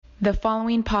The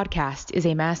following podcast is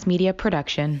a mass media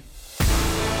production.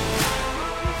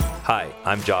 Hi,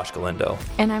 I'm Josh Galindo.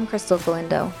 And I'm Crystal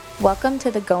Galindo. Welcome to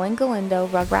the Going Galindo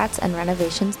Rugrats and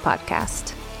Renovations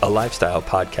podcast. A lifestyle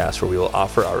podcast where we will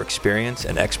offer our experience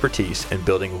and expertise in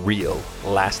building real,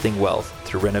 lasting wealth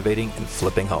through renovating and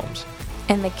flipping homes.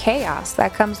 And the chaos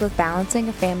that comes with balancing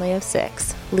a family of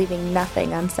 6, leaving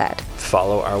nothing unsaid.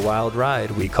 Follow our wild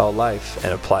ride we call life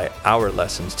and apply our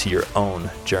lessons to your own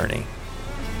journey.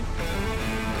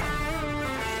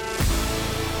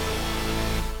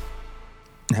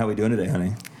 How are we doing today,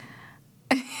 honey?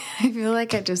 I feel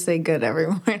like I just say good every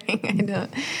morning.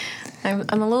 I'm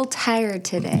a little tired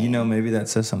today. You know, maybe that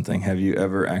says something. Have you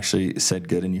ever actually said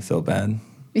good and you feel bad?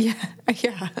 Yeah.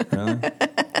 Really?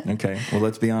 Okay. Well,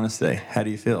 let's be honest today. How do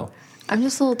you feel? I'm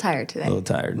just a little tired today. A little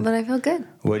tired. But I feel good.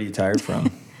 What are you tired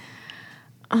from?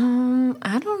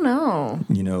 I don't know.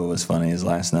 You know what was funny is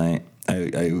last night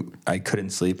I couldn't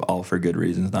sleep, all for good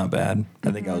reasons, not bad.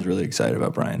 I think I was really excited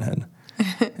about Brian Head.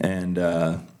 And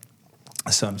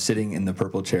so I'm sitting in the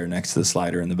purple chair next to the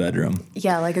slider in the bedroom.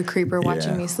 Yeah, like a creeper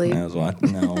watching me sleep. I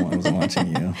wasn't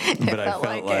watching you. But I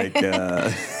felt like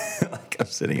like I'm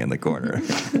sitting in the corner.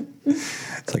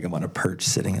 It's like I'm on a perch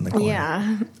sitting in the corner.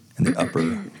 Yeah. In the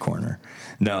upper corner.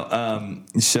 No,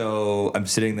 so I'm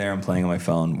sitting there, I'm playing on my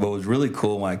phone. What was really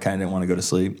cool when I kind of didn't want to go to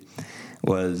sleep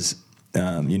was,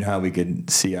 you know how we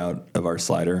could see out of our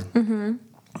slider? Mm-hmm.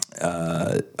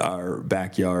 Our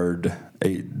backyard,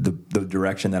 the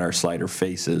direction that our slider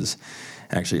faces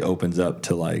actually opens up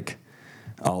to like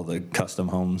all the custom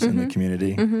homes in the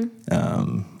community.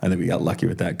 Mm-hmm. I think we got lucky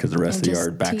with that because the rest of the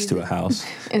yard backs to a house.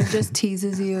 And it just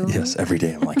teases you. Yes, every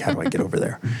day I'm like, how do I get over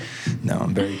there? No,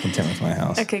 I'm very content with my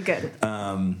house. Okay, good.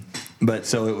 But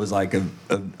so it was like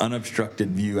an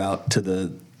unobstructed view out to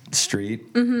the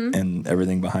street and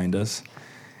everything behind us.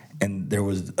 And there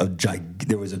was a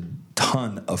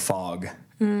ton of fog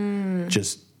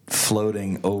just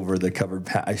floating over the covered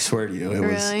patio. I swear to you, it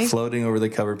was floating over the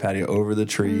covered patio, over the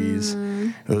trees.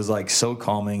 It was like so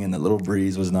calming, and the little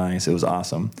breeze was nice. It was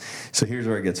awesome. So here's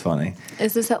where it gets funny.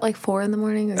 Is this at like 4 in the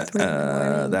morning or 3 in the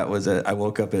morning? That was it. I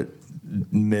woke up at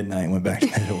midnight and went back to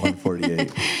bed at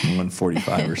 1:48,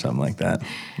 1:45 or something like that,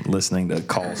 listening to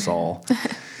Call Saul.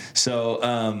 So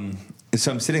I'm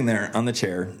sitting there on the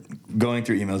chair, going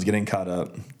through emails, getting caught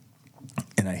up,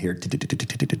 and I hear,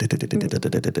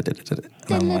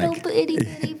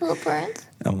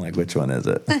 I'm like, which one is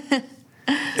it?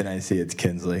 And I see it's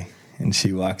Kinsley, and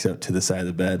she walks up to the side of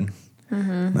the bed.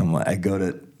 And I'm like, I go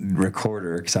to record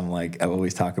her because I'm like, I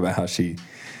always talk about how she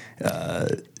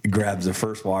grabs the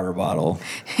first water bottle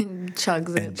and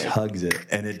chugs it,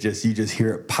 and it just, you just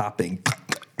hear it popping.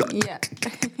 Yeah.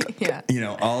 Yeah. You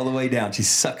know, all the way down. She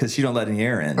sucks because she don't let any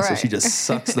air in. Right. So she just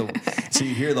sucks so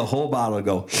you hear the whole bottle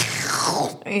go.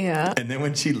 Yeah. And then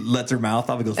when she lets her mouth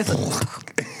off, it goes.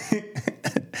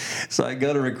 So I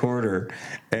go to record her,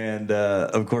 and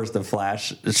of course the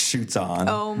flash shoots on.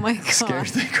 Oh my God.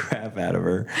 Scares the crap out of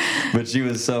her. But she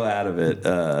was so out of it.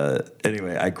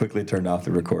 Anyway, I quickly turned off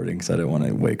the recording because I didn't want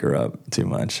to wake her up too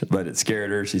much. But it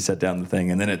scared her. She set down the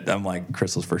thing, and then I'm like,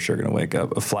 Crystal's for sure going to wake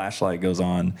up. A flashlight goes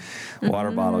on.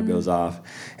 Water bottle goes off.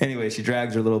 Anyway, she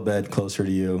drags her little bed closer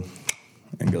to you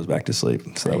and goes back to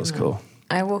sleep. So that was cool.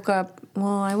 I woke up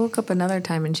another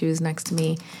time and she was next to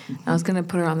me. I was going to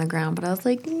put her on the ground, but I was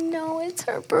like, no, it's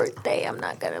her birthday. I'm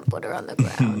not going to put her on the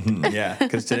ground. Yeah,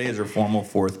 because today is her formal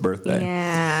 4th birthday.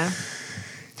 Yeah.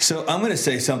 So I'm going to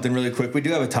say something really quick. We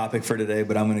do have a topic for today,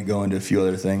 but I'm going to go into a few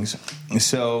other things.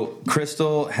 So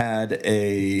Crystal had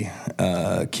a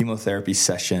chemotherapy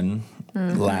session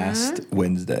last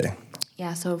Wednesday.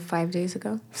 Yeah, so 5 days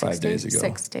ago. 5 days ago.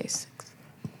 6 days.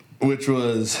 Which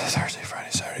was Thursday,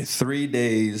 Friday, Saturday. 3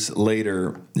 days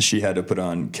later, she had to put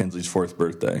on Kinsley's 4th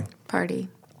birthday Party.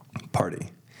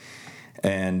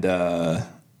 And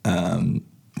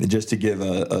just to give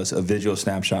a visual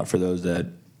snapshot for those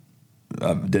that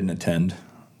didn't attend,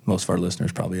 most of our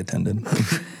listeners probably attended.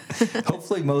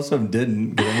 Hopefully most of them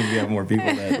didn't, because I think we have more people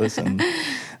that listen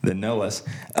than know us.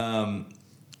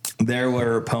 There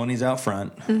were ponies out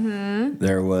front. Mm-hmm.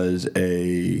 There was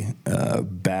a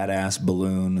badass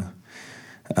balloon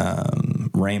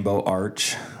rainbow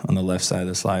arch on the left side of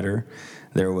the slider.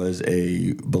 There was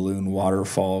a balloon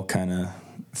waterfall kind of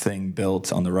thing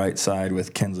built on the right side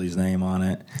with Kinsley's name on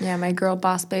it. Yeah, my girl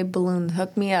Boss Babe Balloons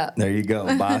hooked me up. There you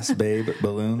go, Boss Babe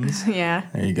Balloons. Yeah.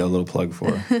 There you go, a little plug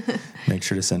for her. Make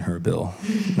sure to send her a bill.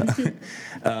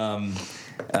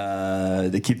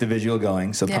 They keep the visual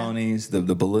going. So Yeah. ponies,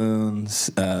 the balloons,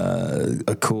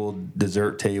 a cool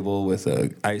dessert table with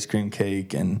a ice cream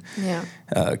cake and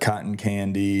cotton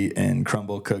candy and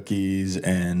crumble cookies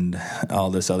and all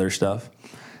this other stuff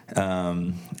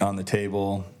on the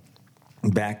table.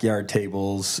 Backyard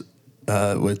tables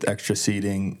with extra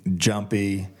seating,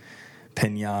 jumpy,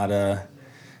 piñata,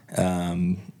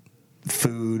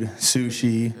 food,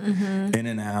 sushi,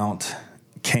 In-N-Out,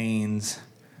 Canes,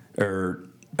 or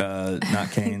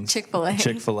not Canes. Chick-fil-A.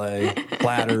 Chick-fil-A,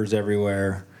 platters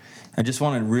everywhere. I just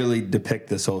want to really depict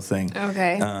this whole thing.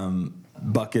 Okay.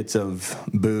 Buckets of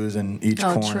booze in each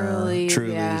corner.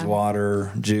 Truly's,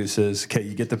 water, juices. Okay,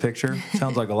 you get the picture?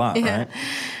 Sounds like a lot, right?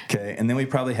 Okay, and then we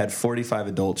probably had 45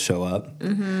 adults show up.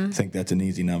 I think that's an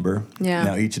easy number. Yeah.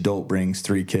 Now, each adult brings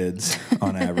 3 kids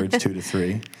on average, 2 to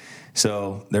 3.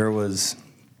 So there was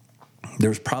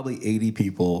probably 80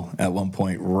 people at one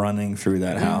point running through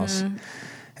that house.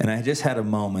 And I just had a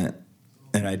moment,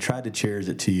 and I tried to cheers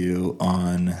it to you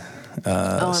on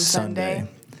Sunday.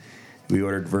 We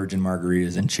ordered virgin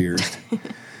margaritas and cheers.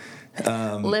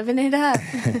 Living it up.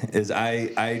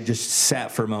 I just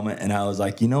sat for a moment and I was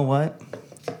like, you know what?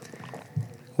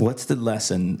 What's the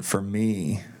lesson for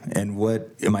me, and what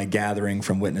am I gathering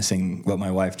from witnessing what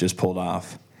my wife just pulled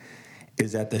off?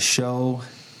 Is that the show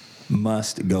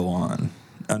must go on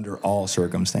under all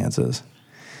circumstances.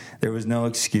 There was no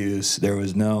excuse. There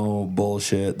was no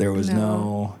bullshit. There was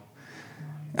no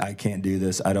I can't do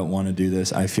this. I don't want to do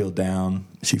this. I feel down.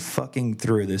 She fucking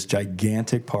threw this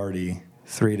gigantic party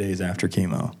 3 days after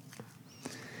chemo.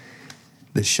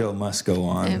 The show must go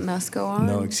on. It must go on.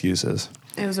 No excuses.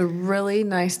 It was a really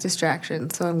nice distraction,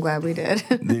 so I'm glad we did.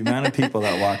 The amount of people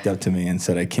that walked up to me and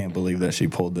said, I can't believe that she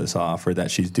pulled this off, or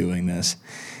that she's doing this.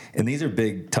 And these are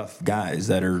big, tough guys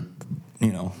that are,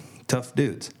 tough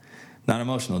dudes, not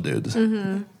emotional dudes.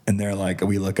 And they're like,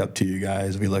 we look up to you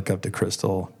guys. We look up to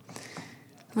Crystal.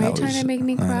 Why are you trying to make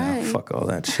me cry? Fuck all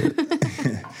that shit.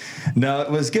 No, it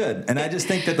was good. And I just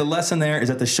think that the lesson there is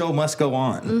that the show must go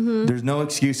on. There's no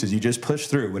excuses. You just push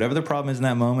through. Whatever the problem is in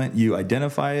that moment, you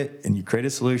identify it and you create a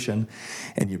solution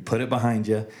and you put it behind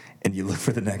you and you look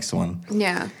for the next one.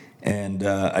 Yeah. And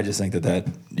I just think that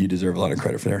you deserve a lot of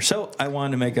credit for there. So I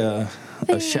wanted to make a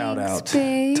shout out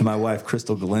to my wife,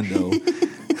 Crystal Galindo.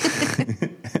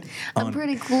 I'm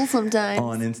pretty cool sometimes.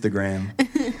 On Instagram.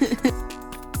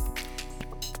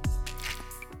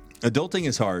 Adulting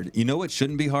is hard. You know what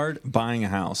shouldn't be hard? Buying a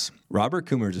house. Robert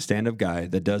Coomer is a stand-up guy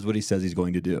that does what he says he's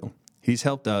going to do. He's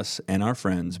helped us and our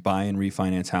friends buy and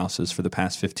refinance houses for the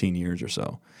past 15 years or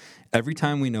so. Every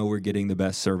time we know we're getting the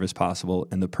best service possible,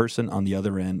 and the person on the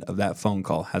other end of that phone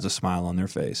call has a smile on their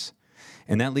face.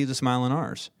 And that leaves a smile on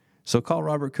ours. So call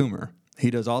Robert Coomer. He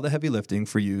does all the heavy lifting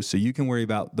for you so you can worry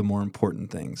about the more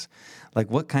important things. Like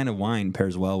what kind of wine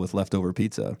pairs well with leftover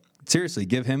pizza? Seriously,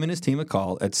 give him and his team a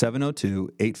call at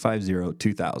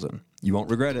 702-850-2000. You won't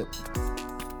regret it.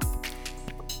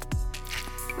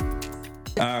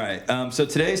 All right. So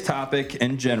today's topic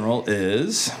in general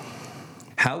is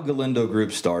how Galindo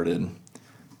Group started.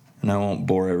 And I won't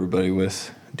bore everybody with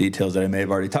details that I may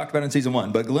have already talked about in season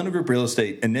 1. But Galindo Group Real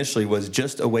Estate initially was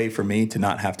just a way for me to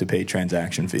not have to pay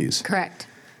transaction fees. Correct.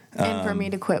 And for me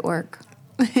to quit work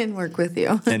and work with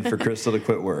you. And for Crystal to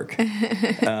quit work.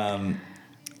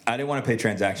 I didn't want to pay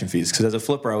transaction fees because as a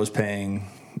flipper, I was paying,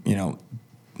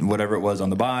 whatever it was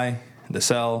on the buy, the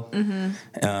sell. So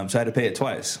I had to pay it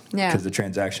twice because the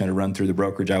transaction had to run through the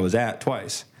brokerage I was at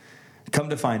twice. Come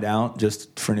to find out,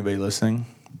 just for anybody listening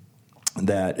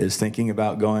that is thinking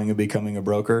about going and becoming a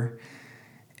broker,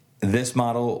 this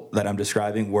model that I'm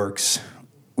describing works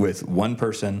with one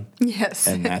person. Yes.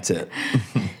 And that's it.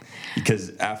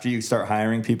 Because after you start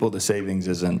hiring people, the savings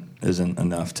isn't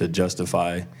enough to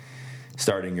justify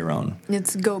starting your own.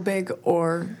 It's go big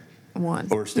or one.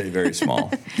 Or stay very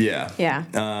small. Yeah. Yeah.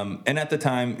 And at the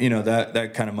time,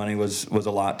 that kind of money was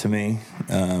a lot to me.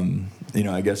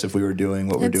 I guess if we were doing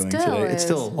what we're doing today, it's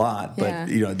still a lot, but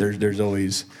there's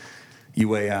always, you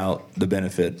weigh out the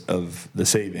benefit of the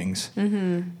savings.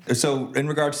 So in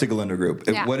regards to Galindo Group,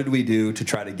 what did we do to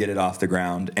try to get it off the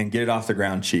ground and get it off the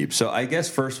ground cheap? So I guess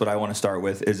first what I want to start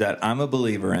with is that I'm a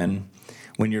believer in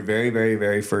when you're very, very,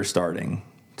 very first starting.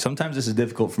 Sometimes this is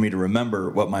difficult for me to remember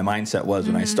what my mindset was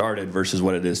when I started versus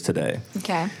what it is today.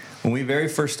 Okay. When we very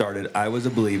first started, I was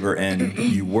a believer in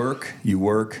you work, you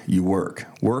work, you work.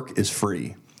 Work is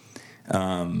free.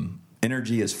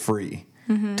 Energy is free.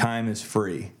 Time is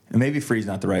free. And maybe free is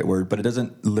not the right word, but it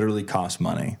doesn't literally cost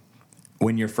money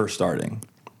when you're first starting.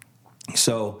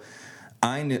 So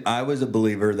I was a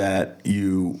believer that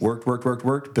you worked,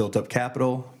 built up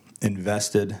capital,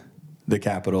 invested the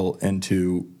capital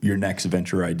into your next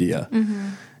venture idea.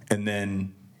 And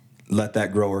then let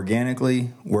that grow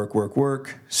organically,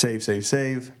 work,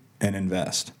 save, and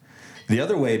invest. The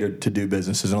other way to do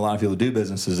businesses, and a lot of people do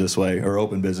businesses this way, or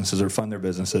open businesses or fund their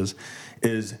businesses,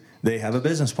 is they have a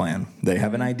business plan. They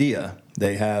have an idea.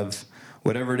 They have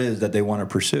whatever it is that they want to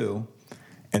pursue,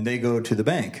 and they go to the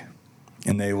bank,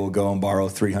 and they will go and borrow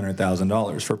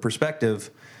 $300,000. For perspective,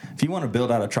 if you want to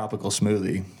build out a tropical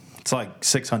smoothie, it's like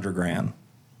 $600,000.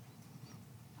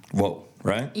 Whoa,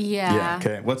 right? Yeah.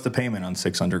 Okay. What's the payment on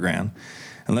 $600,000?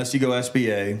 Unless you go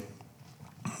SBA.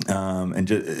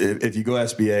 If you go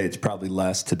SBA, it's probably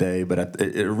less today, but at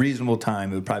a reasonable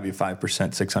time, it would probably be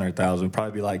 5%, 600,000, would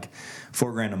probably be like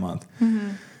 $4,000 a month.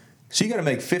 So you got to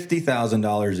make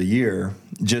 $50,000 a year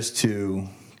just to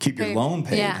keep your loan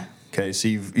paid. Yeah. Okay.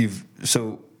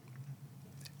 So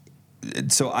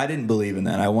so I didn't believe in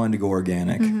that. I wanted to go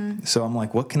organic. So I'm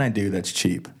like, what can I do that's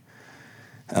cheap?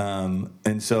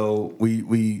 And so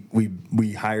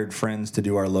we hired friends to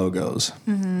do our logos.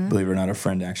 Believe it or not, a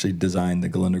friend actually designed the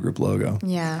Galinda Group logo.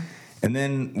 Yeah. And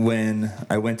then when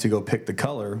I went to go pick the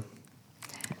color,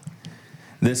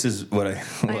 this is what I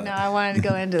know. I wanted to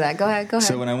go into that. Go ahead.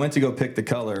 So when I went to go pick the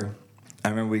color, I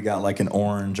remember we got like an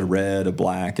orange, a red, a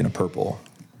black, and a purple.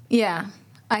 Yeah.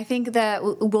 I think that,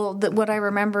 what I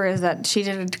remember is that she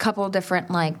did a couple of different,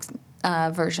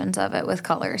 versions of it with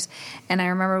colors. And I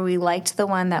remember we liked the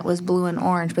one that was blue and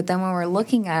orange, but then when we're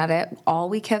looking at it, all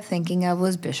we kept thinking of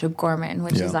was Bishop Gorman,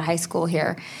 which is a high school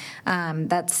here.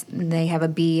 They have a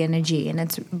B and a G, and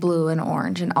it's blue and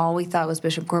orange, and all we thought was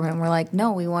Bishop Gorman. We're like,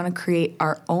 no, we want to create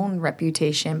our own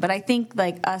reputation. But I think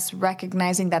us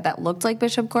recognizing that looked like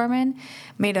Bishop Gorman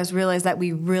made us realize that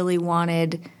we really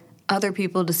wanted other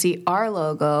people to see our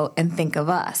logo and think of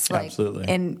us. Absolutely.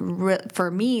 And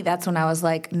for me, that's when I was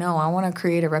like, no, I want to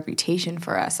create a reputation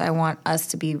for us. I want us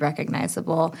to be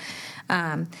recognizable.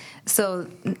 So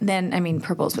then,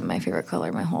 purple's been my favorite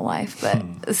color my whole life.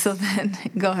 But so then,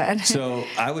 go ahead. So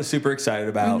I was super excited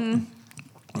about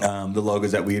the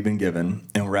logos that we had been given.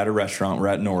 And we're at a restaurant. We're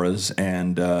at Nora's.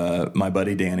 And my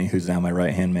buddy Danny, who's now my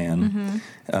right-hand man,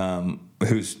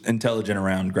 who's intelligent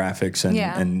around graphics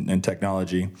and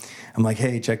technology. I'm like,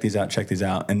 hey, check these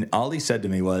out. And all he said to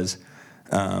me was,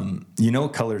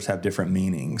 colors have different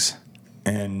meanings.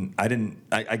 And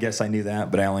I guess I knew that,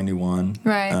 but I only knew one.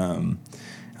 Right.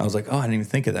 I was like, oh, I didn't even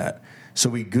think of that. So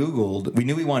we Googled, we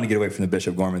knew we wanted to get away from the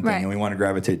Bishop Gorman thing, and we wanted to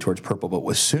gravitate towards purple. But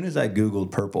as soon as I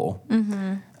Googled purple,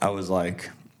 I was like,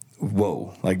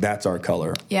 whoa, that's our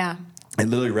color. Yeah. It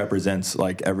literally represents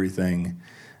everything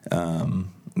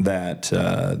that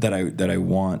I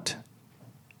want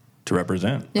to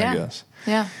represent, I guess.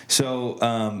 Yeah. So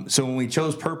when we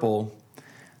chose purple,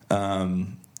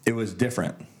 it was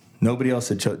different. Nobody else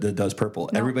that does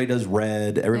purple. No. Everybody does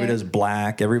red. Everybody does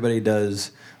black. Everybody does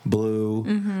blue.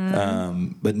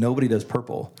 But nobody does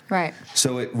purple. Right.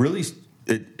 So it really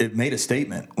it made a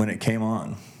statement when it came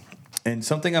on. And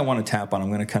something I want to tap on, I'm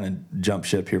going to kind of jump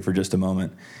ship here for just a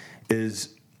moment,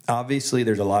 is obviously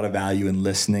there's a lot of value in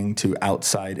listening to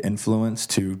outside influence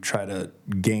to try to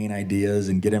gain ideas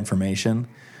and get information.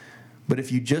 But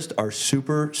if you just are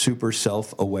super, super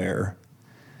self-aware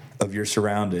of your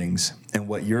surroundings and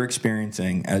what you're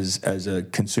experiencing as a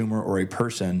consumer or a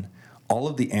person, all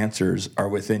of the answers are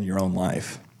within your own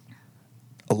life.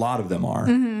 A lot of them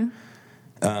are.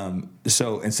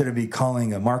 So instead of me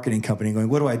calling a marketing company and going,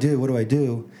 what do I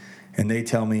do? And they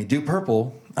tell me, do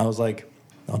purple. I was like,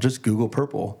 I'll just Google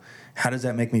purple. How does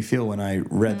that make me feel when I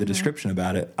read the description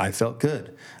about it? I felt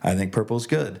good. I think purple's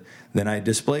good. Then I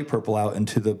display purple out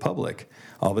into the public.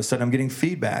 All of a sudden I'm getting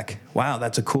feedback. Wow,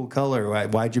 that's a cool color.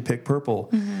 Why'd you pick purple?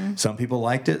 Some people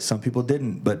liked it, some people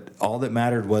didn't. But all that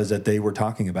mattered was that they were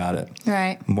talking about it.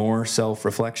 Right. More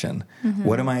self-reflection.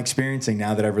 What am I experiencing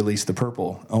now that I've released the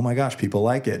purple? Oh my gosh, people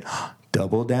like it.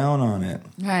 Double down on it.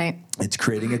 Right. It's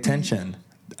creating attention.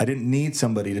 I didn't need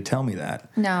somebody to tell me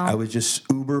that. No. I was just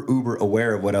uber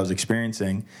aware of what I was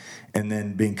experiencing, and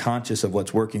then being conscious of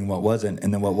what's working, what wasn't,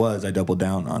 and then what was, I doubled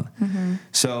down on.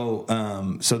 So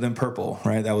then purple,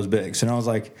 right? That was big. So now I was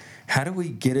like, how do we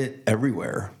get it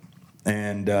everywhere?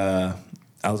 And I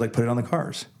was like, put it on the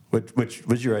cars. Which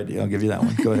was your idea? I'll give you that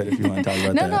one. Go ahead if you want to talk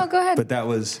about that. No, go ahead. But that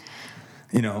was,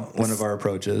 one of our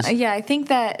approaches. Yeah, I think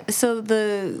that,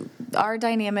 our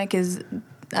dynamic is,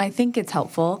 I think it's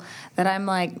helpful that I'm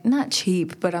like, not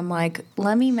cheap, but I'm like,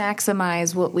 let me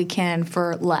maximize what we can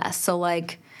for less. So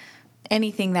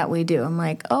anything that we do, I'm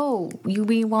like,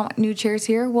 we want new chairs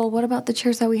here? Well, what about the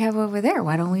chairs that we have over there?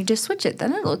 Why don't we just switch it?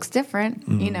 Then it looks different,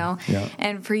 Yeah.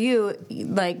 And for you,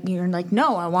 you're like,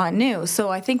 no, I want new. So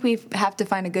I think we have to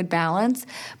find a good balance,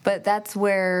 but that's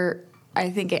where I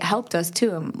think it helped us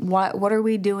too. What are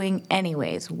we doing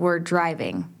anyways? We're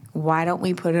driving. Why don't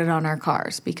we put it on our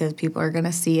cars? Because people are going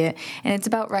to see it. And it's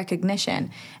about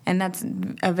recognition. And that's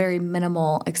a very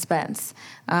minimal expense.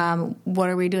 What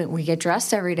are we doing? We get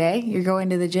dressed every day. You're going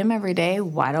to the gym every day.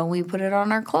 Why don't we put it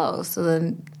on our clothes? So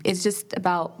then it's just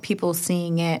about people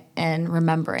seeing it and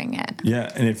remembering it.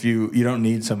 Yeah, and if you don't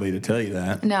need somebody to tell you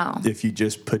that. No. If you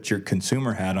just put your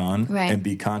consumer hat on and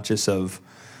be conscious of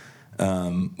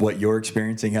what you're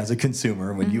experiencing as a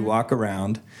consumer when you walk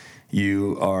around.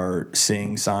 You are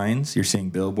seeing signs, you're seeing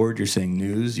billboards, you're seeing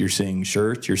news, you're seeing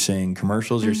shirts, you're seeing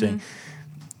commercials, you're seeing,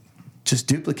 just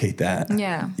duplicate that.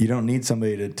 Yeah. You don't need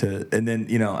somebody to and then,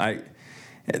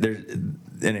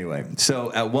 anyway.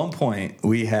 So at one point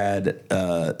we had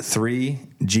 3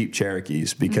 Jeep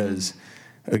Cherokees because,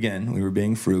 again, we were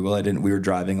being frugal. We were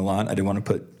driving a lot. I didn't want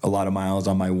to put a lot of miles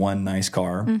on my one nice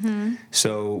car.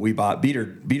 So we bought beater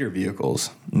vehicles.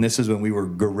 And this is when we were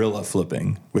guerrilla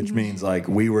flipping, which means like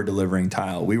we were delivering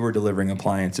tile. We were delivering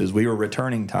appliances. We were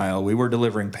returning tile. We were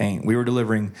delivering paint. We were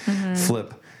delivering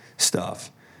flip stuff.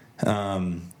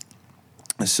 3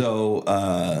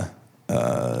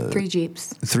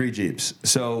 Jeeps. 3 Jeeps.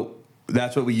 So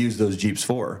that's what we used those Jeeps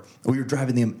for. We were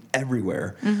driving them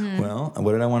everywhere. Well,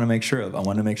 what did I want to make sure of? I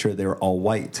wanted to make sure they were all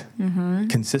white.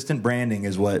 Consistent branding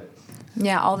is what...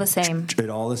 Yeah, all the same.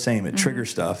 All the same. It triggers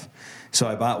stuff. So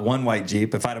I bought 1 white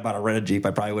Jeep. If I'd have bought a red Jeep,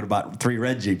 I probably would have bought 3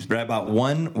 red Jeeps. But I bought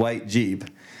 1 white Jeep,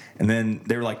 and then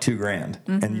they were like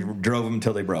 $2,000. And you drove them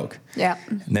until they broke. Yeah.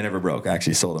 And they never broke. I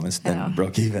actually sold them and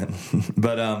broke even.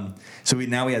 But so we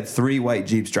had 3 white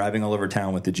Jeeps driving all over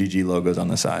town with the GG logos on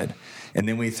the side. And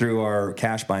then we threw our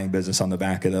cash buying business on the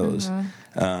back of those.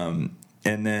 And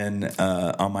then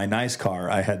on my nice car,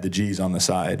 I had the G's on the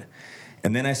side.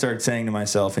 And then I started saying to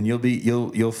myself, and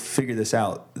you'll figure this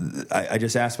out. I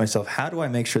just asked myself, how do I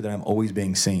make sure that I'm always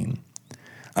being seen?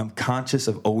 I'm conscious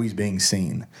of always being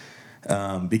seen.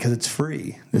 Because it's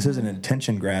free. This isn't an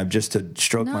attention grab just to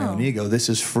stroke my own ego. This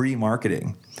is free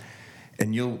marketing.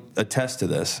 And you'll attest to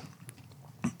this.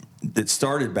 It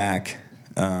started back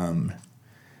when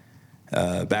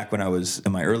I was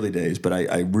in my early days, but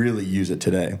I really use it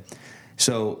today.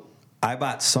 So I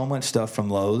bought so much stuff from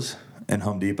Lowe's and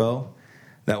Home Depot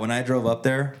that when I drove up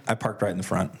there, I parked right in the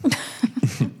front.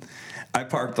 I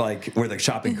parked like where the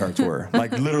shopping carts were.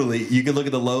 Like literally, you could look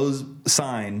at the Lowe's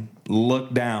sign,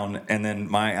 look down, and then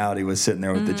my Audi was sitting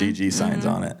there with the GG signs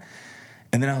on it.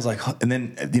 And then I was like, and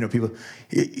then, people,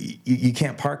 you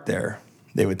can't park there,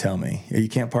 they would tell me. You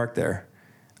can't park there.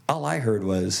 All I heard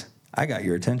was, I got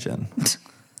your attention.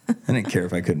 I didn't care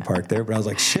if I couldn't park there, but I was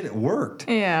like, shit, it worked.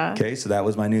 Yeah. Okay, so that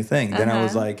was my new thing. Then I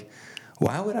was like,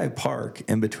 why would I park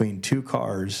in between 2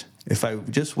 cars if I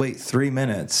just wait 3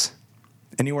 minutes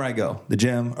anywhere I go, the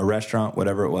gym, a restaurant,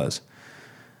 whatever it was,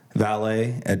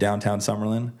 valet at downtown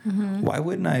Summerlin? Why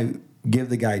wouldn't I give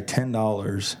the guy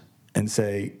 $10 and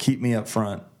say, keep me up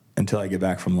front until I get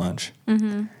back from lunch?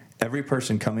 Every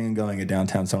person coming and going at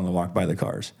downtown Summerlin walked by the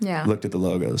cars, looked at the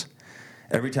logos.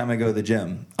 Every time I go to the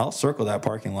gym, I'll circle that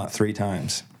parking lot 3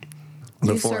 times.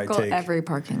 You circle every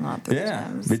parking lot 3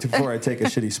 times. Before I take a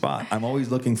shitty spot. I'm always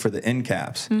looking for the end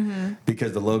caps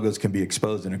because the logos can be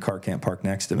exposed and a car can't park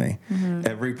next to me.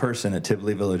 Every person at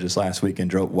Tivoli Village this last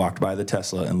weekend walked by the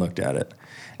Tesla and looked at it.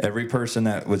 Every person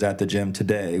that was at the gym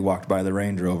today walked by the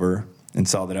Range Rover and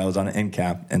saw that I was on an end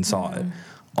cap and saw it.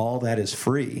 All that is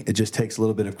free. It just takes a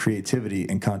little bit of creativity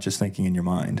and conscious thinking in your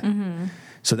mind.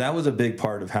 So that was a big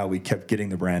part of how we kept getting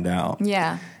the brand out.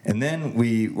 Yeah. And then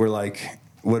we were like,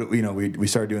 we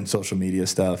started doing social media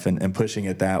stuff and pushing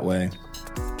it that way.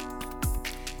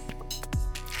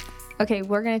 Okay,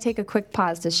 we're going to take a quick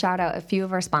pause to shout out a few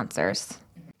of our sponsors.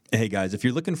 Hey guys, if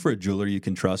you're looking for a jeweler you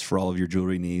can trust for all of your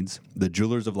jewelry needs, the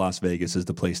Jewelers of Las Vegas is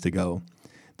the place to go.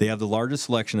 They have the largest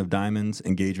selection of diamonds,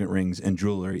 engagement rings, and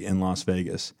jewelry in Las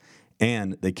Vegas,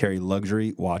 and they carry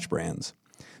luxury watch brands.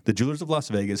 The Jewelers of Las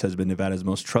Vegas has been Nevada's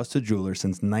most trusted jeweler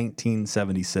since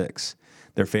 1976.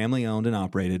 They're family-owned and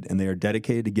operated, and they are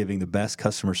dedicated to giving the best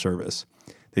customer service.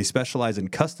 They specialize in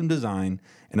custom design,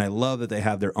 and I love that they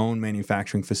have their own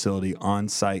manufacturing facility on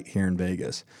site here in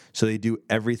Vegas. So they do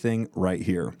everything right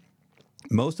here.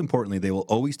 Most importantly, they will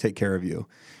always take care of you.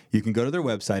 You can go to their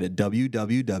website at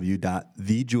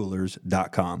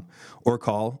www.thejewelers.com or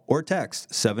call or text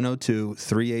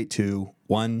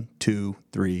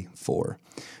 702-382-1234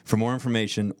 for more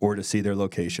information or to see their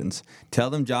locations. Tell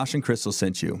them Josh and Crystal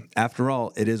sent you. After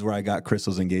all, it is where I got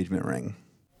Crystal's engagement ring.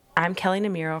 I'm Kelly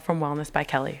Namiro from Wellness by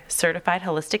Kelly, certified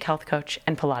holistic health coach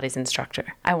and Pilates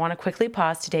instructor. I want to quickly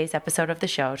pause today's episode of the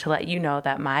show to let you know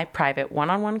that my private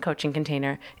one-on-one coaching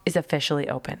container is officially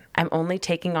open. I'm only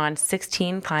taking on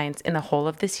 16 clients in the whole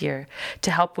of this year to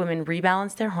help women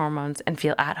rebalance their hormones and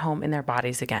feel at home in their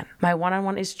bodies again. My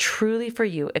one-on-one is truly for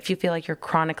you if you feel like you're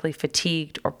chronically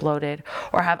fatigued or bloated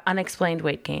or have unexplained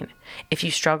weight gain, if you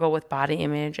struggle with body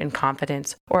image and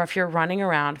confidence, or if you're running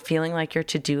around feeling like your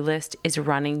to-do list is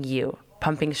running you,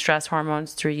 pumping stress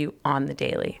hormones through you on the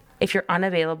daily. If you're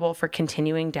unavailable for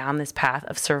continuing down this path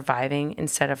of surviving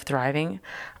instead of thriving,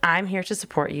 I'm here to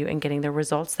support you in getting the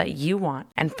results that you want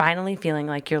and finally feeling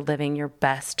like you're living your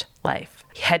best life.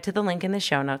 Head to the link in the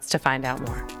show notes to find out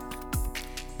more.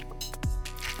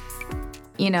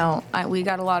 You know, we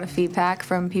got a lot of feedback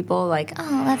from people like,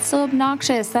 oh, that's so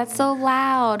obnoxious. That's so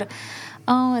loud.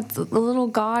 Oh, it's a little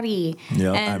gaudy.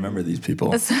 Yeah, I remember these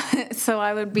people. So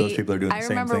I would be. Those people are doing the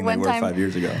same thing they were 5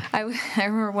 years ago. I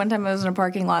remember one time I was in a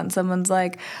parking lot and someone's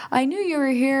like, I knew you were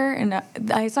here and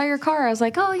I saw your car. I was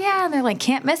like, oh, yeah. And they're like,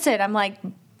 can't miss it. I'm like,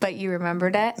 but you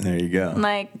remembered it. There you go.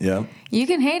 Like, yep. You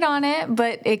can hate on it,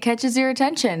 but it catches your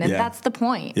attention. And that's the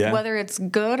point. Yeah. Whether it's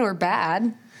good or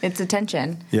bad, it's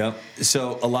attention. Yep.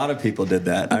 So a lot of people did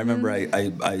that. Mm-hmm. I remember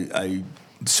I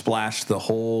splashed the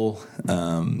whole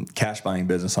cash buying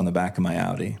business on the back of my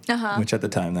Audi, which at the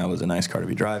time that was a nice car to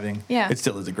be driving. Yeah. It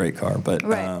still is a great car, but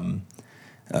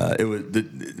it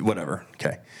was whatever.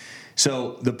 Okay.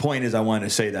 So the point is I wanted to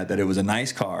say that it was a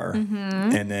nice car.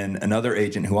 Mm-hmm. And then another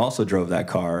agent who also drove that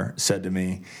car said to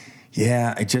me,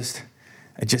 yeah, I just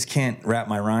can't wrap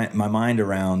my mind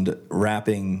around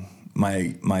wrapping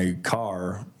my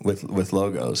car with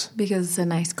logos. Because it's a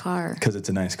nice car. Because it's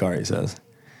a nice car, he says.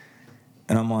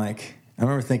 And I'm like, I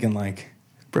remember thinking like,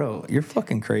 bro, you're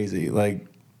fucking crazy. Like,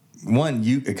 one,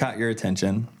 it caught your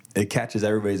attention. It catches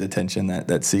everybody's attention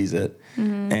that sees it.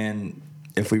 Mm-hmm. And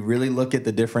if we really look at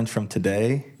the difference from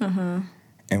today and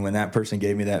when that person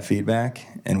gave me that feedback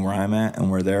and where I'm at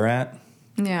and where they're at,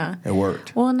 yeah, it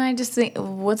worked. Well, and I just think,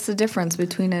 what's the difference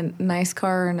between a nice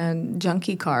car and a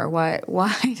junky car? Why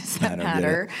does that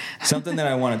matter? Something that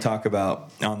I want to talk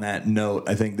about on that note,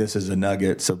 I think this is a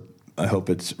nugget, so I hope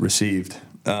it's received,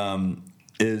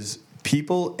 is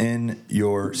people in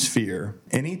your sphere,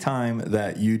 anytime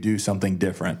that you do something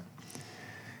different,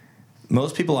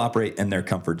 most people operate in their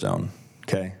comfort zone,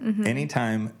 okay? Mm-hmm.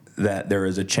 Anytime that there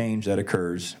is a change that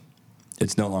occurs,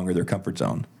 it's no longer their comfort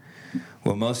zone.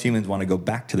 Well, most humans want to go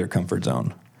back to their comfort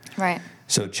zone. Right.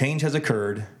 So change has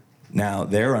occurred. Now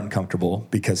they're uncomfortable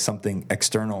because something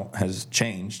external has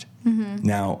changed. Mm-hmm.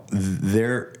 Now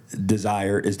their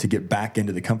desire is to get back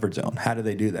into the comfort zone. How do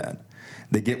they do that?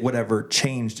 They get whatever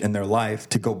changed in their life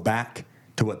to go back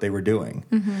to what they were doing.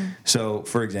 Mm-hmm. So,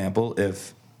 for example,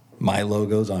 if my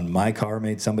logos on my car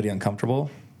made somebody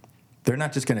uncomfortable, they're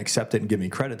not just going to accept it and give me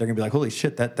credit. They're going to be like, holy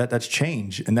shit, that's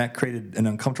change. And that created an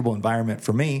uncomfortable environment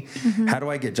for me. Mm-hmm. How do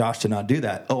I get Josh to not do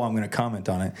that? Oh, I'm going to comment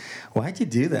on it. Why'd you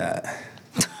do that?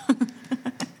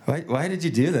 Why did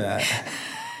you do that?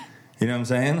 You know what I'm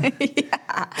saying?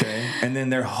 Yeah. Okay. And then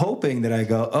they're hoping that I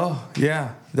go, oh,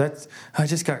 yeah, I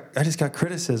just got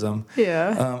criticism.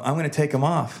 Yeah. I'm going to take them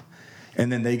off.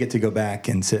 And then they get to go back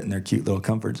and sit in their cute little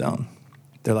comfort zone.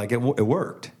 They're like, it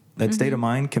worked. That state of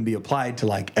mind can be applied to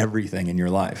like everything in your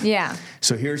life. Yeah.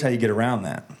 So here's how you get around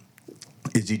that,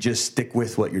 is you just stick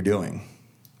with what you're doing,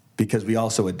 because we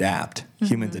also adapt. Mm-hmm.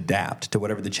 Humans adapt to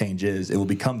whatever the change is. It will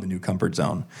become the new comfort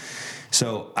zone.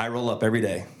 So I roll up every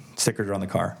day, stickers are on the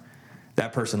car.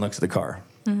 That person looks at the car.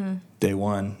 Mm-hmm. Day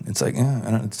one, it's like,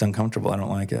 it's uncomfortable. I don't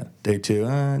like it. Day two,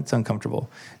 it's uncomfortable.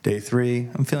 Day three,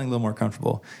 I'm feeling a little more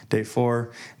comfortable. Day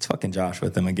four, it's fucking Josh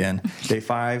with them again. Day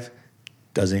five,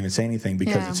 doesn't even say anything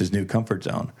because it's his new comfort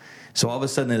zone. So all of a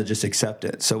sudden, they'll just accept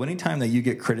it. So anytime that you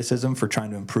get criticism for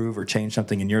trying to improve or change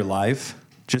something in your life,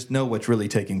 just know what's really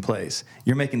taking place.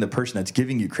 You're making the person that's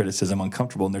giving you criticism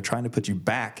uncomfortable, and they're trying to put you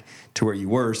back to where you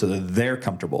were so that they're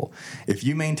comfortable. If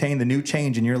you maintain the new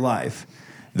change in your life,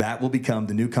 that will become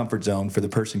the new comfort zone for the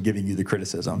person giving you the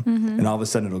criticism. Mm-hmm. And all of a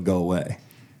sudden, it'll go away.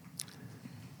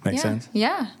 Make sense?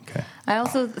 Yeah. Okay. I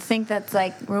also think that's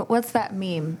like, what's that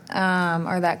meme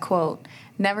or that quote?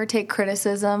 Never take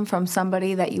criticism from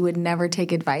somebody that you would never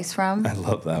take advice from. I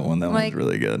love that one. That one's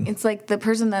really good. It's like the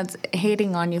person that's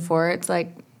hating on you for it. It's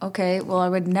like, okay, well, I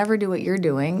would never do what you're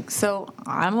doing, so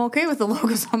I'm okay with the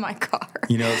logos on my car.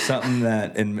 You know, something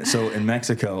that in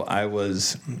Mexico,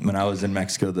 when I was in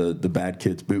Mexico, the Bad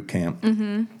Kids boot camp,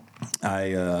 mm-hmm.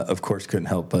 I of course couldn't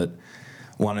help but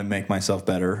want to make myself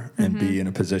better and be in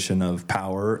a position of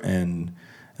power and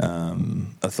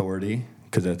authority,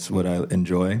 because that's what I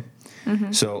enjoy.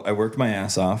 So I worked my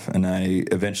ass off, and I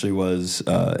eventually was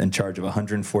in charge of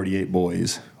 148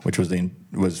 boys, which was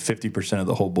 50% of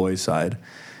the whole boys side.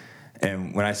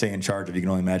 And when I say in charge of, you can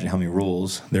only imagine how many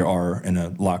rules there are in a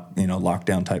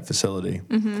lockdown type facility.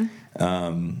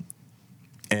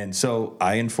 And so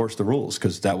I enforced the rules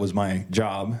because that was my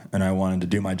job, and I wanted to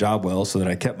do my job well so that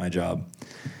I kept my job.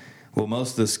 Well,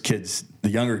 most of the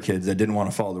younger kids that didn't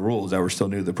want to follow the rules, that were still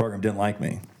new to the program, didn't like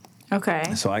me.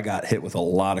 Okay. So I got hit with a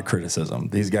lot of criticism.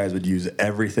 These guys would use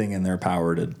everything in their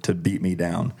power to beat me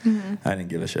down. I didn't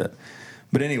give a shit.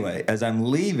 But anyway, as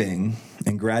I'm leaving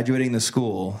and graduating the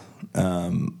school,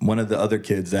 one of the other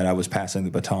kids that I was passing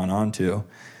the baton on to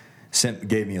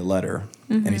gave me a letter.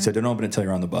 And he said, don't open it until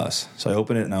you're on the bus. So I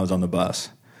opened it, and I was on the bus.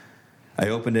 I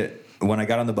opened it. When I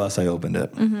got on the bus, I opened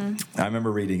it. I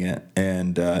remember reading it,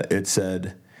 and it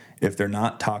said, if they're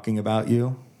not talking about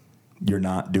you, you're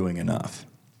not doing enough.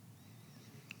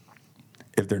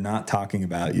 If they're not talking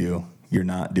about you, you're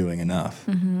not doing enough.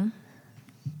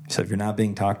 So if you're not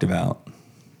being talked about,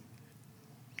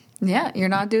 Yeah, you're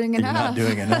not doing enough. you're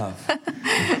not doing enough.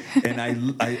 And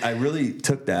I really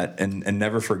took that and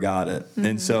never forgot it.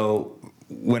 And so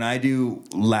when I do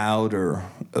loud or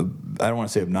I don't want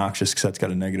to say obnoxious because that's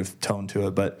got a negative tone to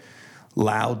it, but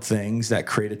loud things that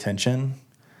create attention,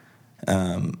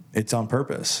 it's on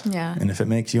purpose. Yeah. And if it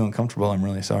makes you uncomfortable, I'm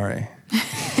really sorry.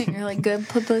 You're like, good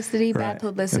publicity, Right. bad It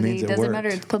publicity. means it Doesn't worked. matter.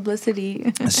 It's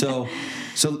publicity. So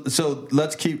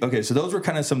let's keep, okay. So those were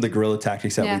kind of some of the guerrilla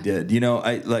tactics that Yeah. we did. You know,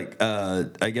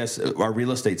 I guess our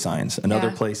real estate signs, another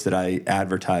Yeah. place that I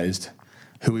advertised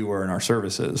who we were in our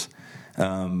services.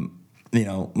 You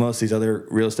know, most of these other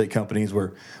real estate companies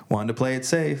wanted to play it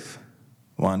safe,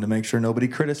 wanted to make sure nobody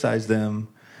criticized them.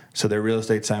 So their real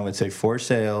estate sign would say for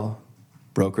sale,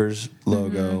 broker's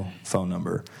logo, phone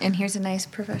number. And here's a nice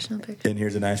professional picture. And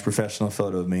here's a nice professional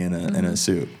photo of me in a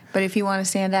suit. But if you want to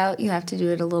stand out, you have to do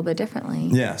it a little bit differently.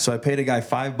 Yeah, so I paid a guy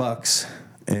 $5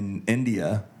 in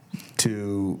India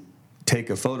to take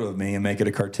a photo of me and make it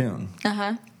a cartoon.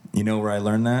 You know where I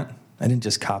learned that? I didn't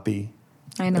just copy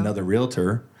I know. another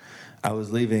realtor. I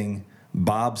was leaving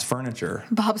Bob's Furniture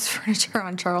Bob's Furniture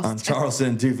on Charleston. on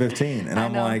Charleston 215, and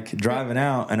I'm know. like driving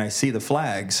out, and I see the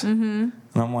flags, and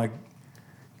I'm like,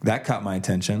 that caught my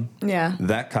attention. Yeah.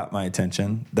 That caught my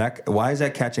attention. Why is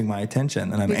that catching my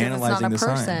attention? And I'm Because analyzing it's not a the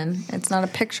sign. person. It's not a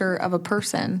picture of a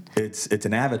person. It's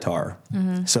an avatar.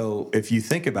 So if you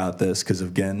think about this, because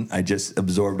again, I just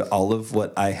absorbed all of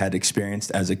what I had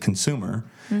experienced as a consumer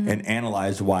and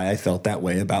analyzed why I felt that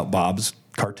way about Bob's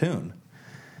cartoon.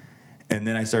 And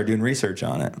then I started doing research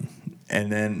on it. And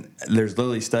then there's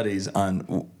literally studies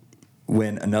on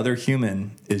when another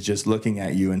human is just looking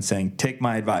at you and saying, take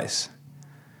my advice.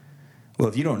 Well,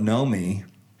 if you don't know me,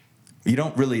 you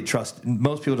don't really trust.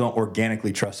 Most people don't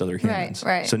organically trust other humans.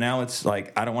 Right. So now it's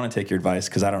like, I don't want to take your advice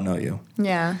because I don't know you.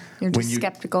 Yeah. You're just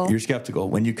skeptical. You're skeptical.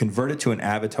 When you convert it to an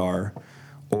avatar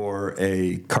or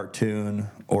a cartoon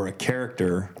or a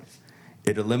character,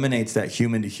 it eliminates that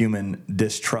human-to-human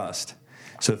distrust.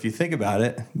 So if you think about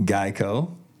it,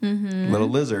 Geico, little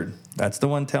lizard, that's the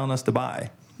one telling us to buy.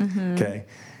 Okay?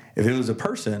 If it was a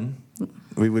person,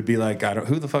 we would be like,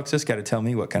 who the fuck's this guy to tell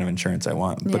me what kind of insurance I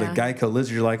want? But a Yeah. Geico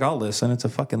lizard, you're like, I'll listen. It's a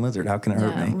fucking lizard. How can it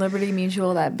hurt me? Liberty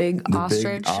Mutual, that big The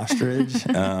ostrich. big ostrich.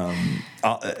 of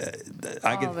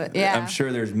it, yeah. I'm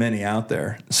sure there's many out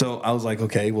there. So I was like,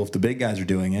 okay, well, if the big guys are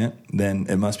doing it, then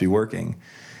it must be working.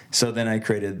 So then I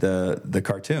created the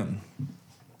cartoon.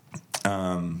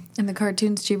 And the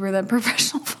cartoon's cheaper than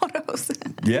professional photos.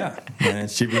 Yeah, and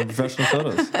it's cheaper than professional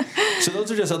photos. So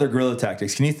those are just other guerrilla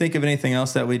tactics. Can you think of anything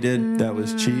else that we did that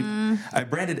was cheap? I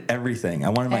branded everything. I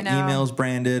wanted my I know. emails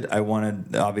branded.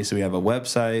 Obviously, we have a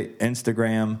website,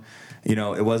 Instagram. You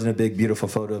know, it wasn't a big, beautiful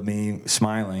photo of me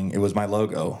smiling. It was my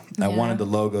logo. I Yeah. wanted the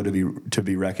logo to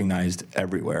be recognized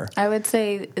everywhere. I would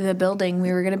say the building,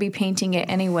 we were going to be painting it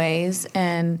anyways.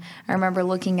 And I remember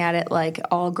looking at it like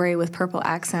all gray with purple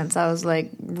accents. I was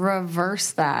like,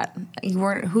 reverse that.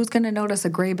 Who's going to notice a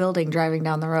gray building driving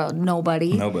down the road?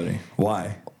 Nobody. Nobody.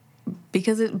 Why?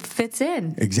 Because it fits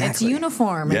in. Exactly. It's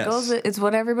uniform. Yes. It's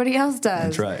what everybody else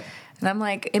does. That's right. And I'm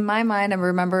like, in my mind, I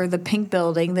remember the pink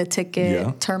building, the ticket,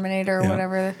 Yeah. Terminator, or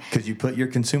whatever. Because you put your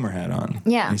consumer hat on.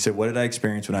 Yeah. And you said, what did I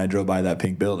experience when I drove by that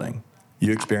pink building?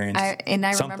 You experienced I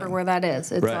something. remember where that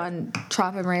is. It's Right. on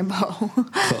Trop and Rainbow.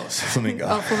 Close. Flamingo.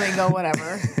 Oh, Flamingo,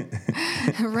 whatever.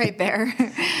 Right there.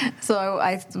 So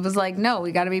I was like, no,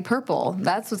 we got to be purple.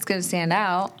 That's what's going to stand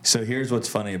out. So here's what's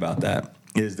funny about that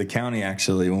is the county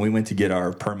actually, when we went to get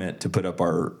our permit to put up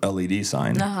our LED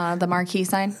sign, The marquee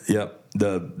sign. yep,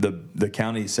 the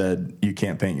county said you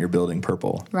can't paint your building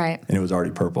purple. Right. And it was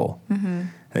already purple.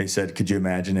 They said, could you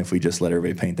imagine if we just let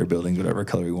everybody paint their buildings whatever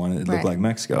color we wanted? It'd look Right. like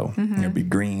Mexico. There'd be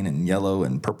green and yellow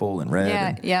and purple and red Yeah,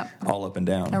 and yep. all up and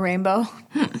down. A rainbow.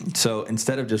 So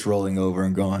instead of just rolling over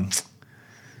and going,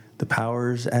 the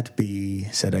powers at be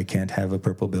said I can't have a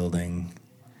purple building,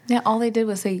 Yeah, all they did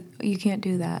was say, you can't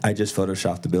do that. I just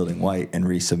photoshopped the building white and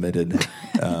resubmitted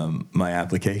my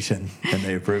application, and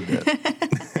they approved it.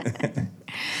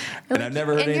 And I've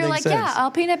never heard and anything you're like, since. yeah,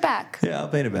 I'll paint it back. Yeah, I'll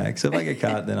paint it back. So if I get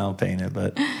caught, then I'll paint it.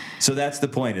 But so that's the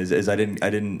point is I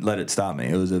didn't let it stop me.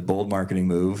 It was a bold marketing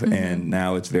move, and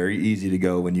now it's very easy to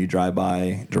go when you drive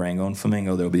by Durango and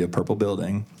Flamingo. There'll be a purple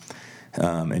building,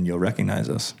 and you'll recognize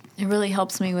us. It really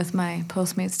helps me with my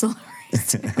Postmates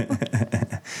deliveries.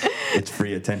 It's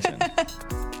free attention.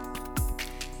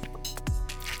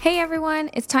 Hey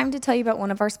everyone, it's time to tell you about one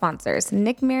of our sponsors,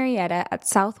 Nick Marietta at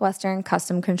Southwestern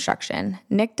Custom Construction.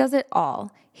 Nick does it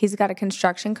all. He's got a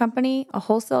construction company, a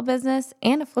wholesale business,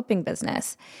 and a flipping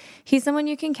business. He's someone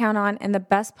you can count on, and the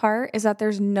best part is that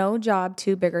there's no job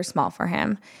too big or small for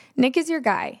him. Nick is your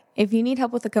guy. If you need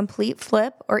help with a complete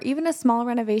flip or even a small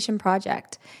renovation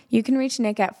project, you can reach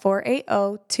Nick at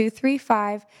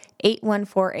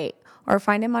 480-235-8148 or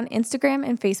find him on Instagram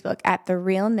and Facebook at The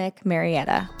Real Nick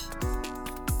Marietta.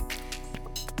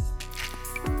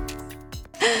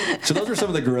 So those are some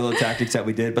of the guerrilla tactics that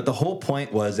we did. But the whole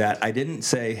point was that I didn't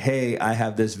say, hey, I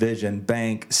have this vision,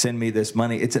 bank, send me this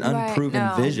money. It's an Right, unproven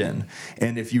no. vision.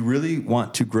 And if you really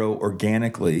want to grow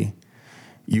organically,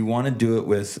 you want to do it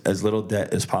with as little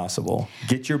debt as possible.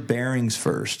 Get your bearings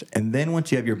first. And then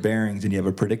once you have your bearings and you have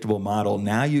a predictable model,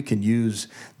 now you can use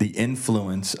the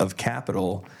influence of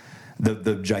capital,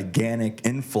 the gigantic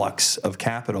influx of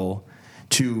capital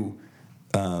to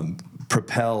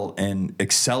propel and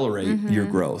accelerate your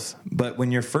growth. But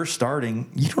when you're first starting,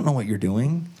 you don't know what you're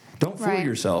doing. Don't fool Right.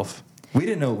 yourself. We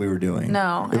didn't know what we were doing.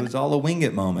 No. It was all a wing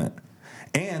it moment.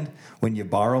 And when you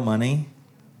borrow money,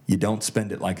 you don't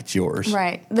spend it like it's yours.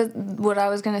 Right. What I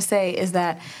was going to say is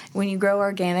that when you grow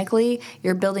organically,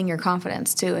 you're building your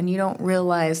confidence too, and you don't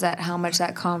realize that how much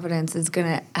that confidence is going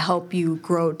to help you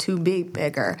grow to be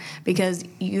bigger. Because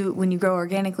when you grow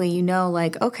organically, you know,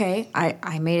 like, okay,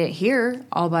 I made it here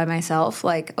all by myself.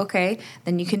 Like, okay,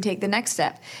 then you can take the next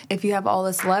step. If you have all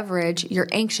this leverage, you're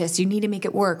anxious. You need to make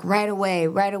it work right away,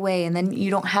 and then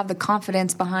you don't have the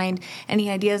confidence behind any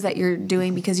ideas that you're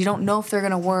doing because you don't know if they're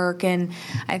going to work. And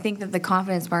I think that the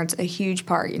confidence part's a huge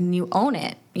part, and you own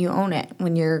it. You own it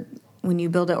when you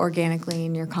build it organically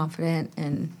and you're confident.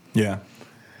 And Yeah.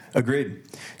 Agreed.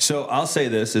 So I'll say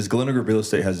this, is Galena Group Real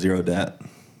Estate has zero debt.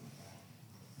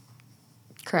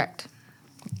 correct.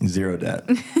 Zero debt.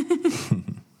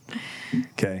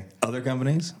 Okay. Other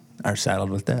companies are saddled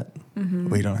with debt.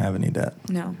 We don't have any debt.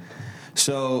 No.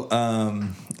 So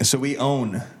we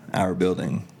own our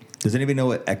building. Does anybody know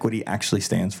what equity actually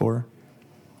stands for?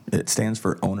 It stands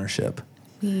for ownership.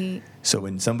 So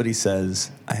when somebody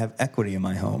says, I have equity in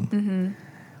my home,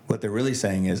 what they're really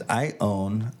saying is, I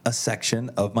own a section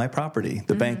of my property.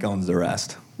 The bank owns the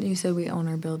rest. You said we own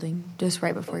our building just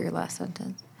right before your last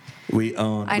sentence. We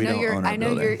don't own our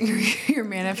building. You're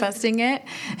manifesting it.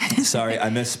 Sorry, I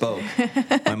misspoke.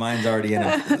 My mind's already in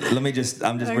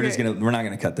it. We're not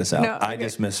gonna cut this out. No, I okay.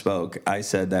 just misspoke. I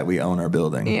said that we own our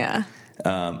building. Yeah.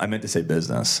 I meant to say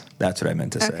business. That's what I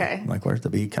meant to say. Okay. I'm like, where's the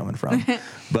B coming from?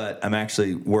 But I'm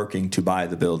actually working to buy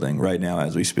the building right now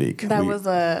as we speak. That was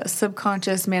a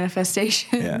subconscious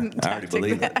manifestation. Yeah, I already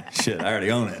believe it. Shit, I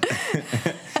already own it.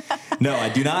 No, I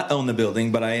do not own the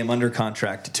building, but I am under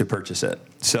contract to purchase it.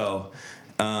 So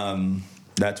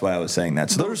that's why I was saying that.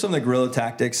 So those are some of the guerrilla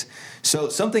tactics. So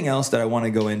something else that I want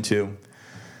to go into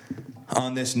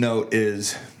on this note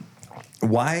is,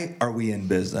 why are we in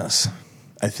business?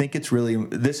 I think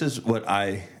this is what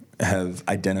I have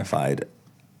identified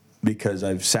because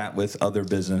I've sat with other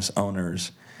business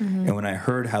owners, and when I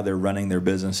heard how they're running their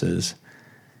businesses,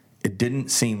 it didn't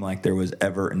seem like there was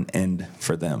ever an end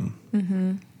for them.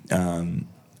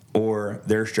 Or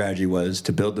their strategy was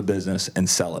to build the business and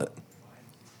sell it.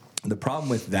 The problem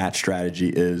with that strategy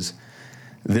is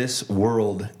this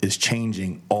world is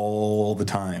changing all the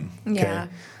time. Okay? Yeah.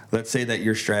 Let's say that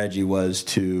your strategy was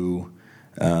to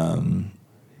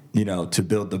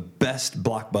build the best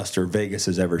blockbuster Vegas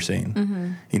has ever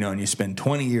seen. And you spend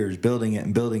 20 years building it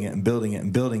and building it and building it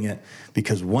and building it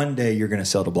because one day you're going to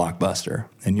sell to Blockbuster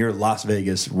and you're Las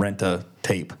Vegas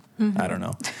Rent-A-Tape. I don't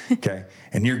know. Okay.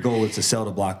 And your goal is to sell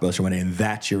to Blockbuster one day, and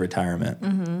that's your retirement.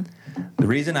 The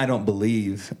reason I don't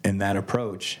believe in that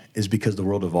approach is because the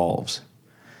world evolves.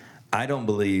 I don't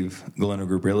believe Galena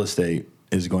Group Real Estate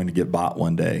is going to get bought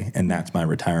one day, and that's my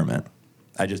retirement.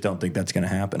 I just don't think that's going to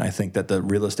happen. I think that the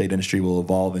real estate industry will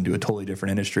evolve into a totally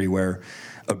different industry where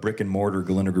a brick and mortar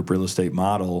Galindo Group real estate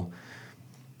model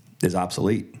is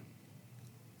obsolete.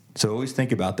 So always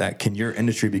think about that. Can your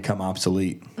industry become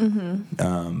obsolete?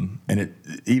 And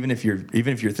even if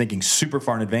you're thinking super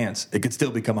far in advance, it could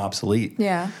still become obsolete.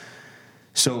 Yeah.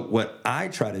 So what I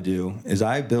try to do is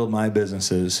I build my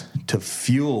businesses to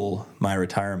fuel my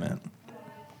retirement.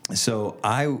 So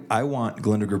I want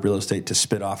Galindo Group Real Estate to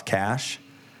spit off cash.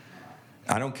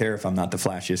 I don't care if I'm not the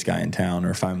flashiest guy in town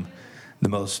or if I'm the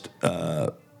most,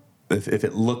 if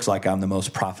it looks like I'm the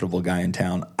most profitable guy in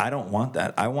town. I don't want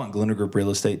that. I want Galindo Group Real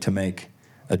Estate to make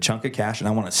a chunk of cash, and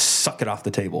I want to suck it off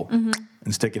the table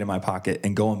and stick it in my pocket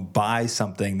and go and buy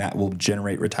something that will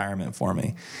generate retirement for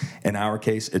me. In our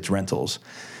case, it's rentals.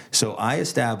 So I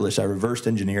reversed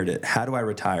engineered it. How do I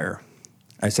retire?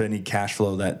 I said I need cash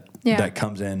flow that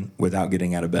comes in without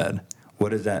getting out of bed.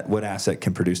 What is that? What asset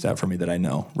can produce that for me that I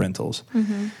know? Rentals.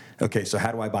 Okay, so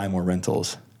how do I buy more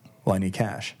rentals? Well, I need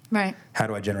cash. Right. How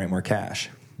do I generate more cash?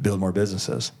 Build more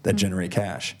businesses that generate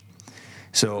cash.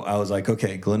 So I was like,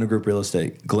 okay, Galindo Group Real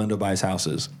Estate, Galindo buys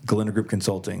houses, Galindo Group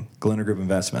Consulting, Galindo Group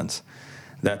Investments.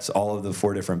 That's all of the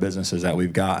 4 different businesses that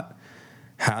we've got.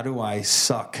 How do I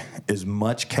suck as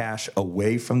much cash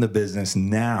away from the business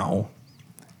now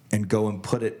and go and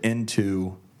put it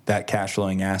into that cash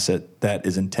flowing asset that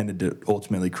is intended to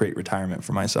ultimately create retirement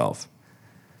for myself?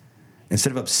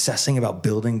 Instead of obsessing about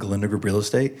building Galindo Group Real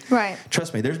Estate, right?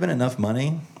 Trust me, there's been enough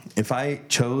money. If I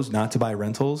chose not to buy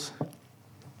rentals,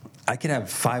 I could have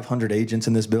 500 agents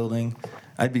in this building.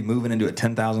 I'd be moving into a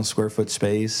 10,000 square foot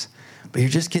space. But you're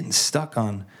just getting stuck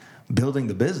on building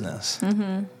the business.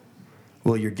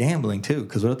 Well, you're gambling too,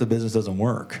 because what if the business doesn't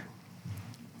work?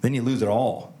 Then you lose it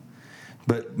all.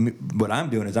 But what I'm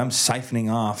doing is I'm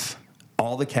siphoning off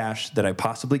all the cash that I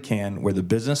possibly can where the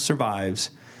business survives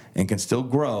and can still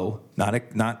grow,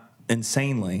 not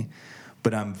insanely,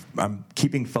 but I'm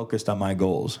keeping focused on my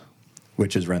goals,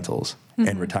 which is rentals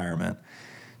and retirement.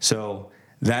 So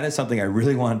that is something I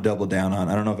really want to double down on.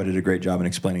 I don't know if I did a great job in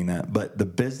explaining that, but the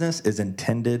business is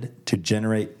intended to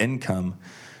generate income,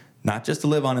 not just to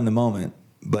live on in the moment,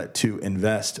 but to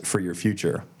invest for your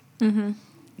future.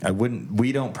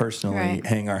 We don't personally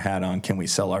hang our hat on, can we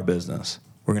sell our business?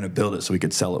 We're going to build it so we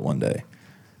could sell it one day.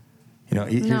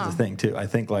 Here's the thing too. I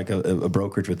think like a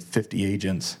brokerage with 50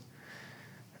 agents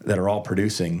that are all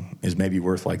producing is maybe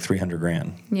worth like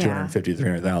 $300,000, $250,000 to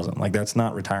 $300,000. Like that's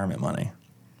not retirement money.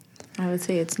 I would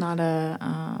say it's not I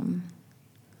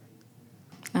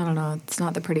don't know. It's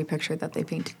not the pretty picture that they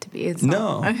paint it to be. It's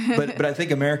no, not. but I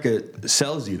think America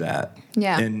sells you that.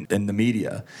 Yeah. In the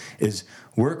media is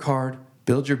work hard,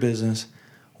 build your business.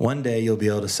 One day you'll be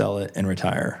able to sell it and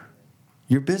retire.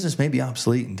 Your business may be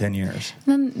obsolete in 10 years.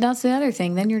 Then that's the other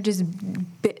thing. Then you're just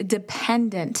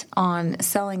dependent on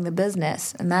selling the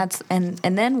business, and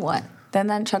then what? Then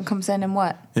that chunk comes in, and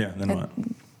what? Yeah. Then what?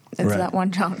 It's that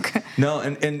one chunk. No,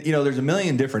 and there's a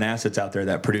million different assets out there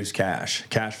that produce cash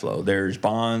flow. There's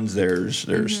bonds, there's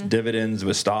dividends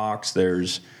with stocks,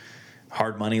 there's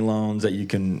hard money loans that you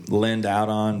can lend out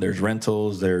on, there's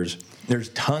rentals, there's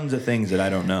tons of things that I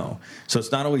don't know. So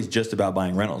it's not always just about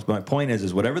buying rentals. But my point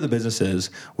is whatever the business is,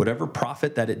 whatever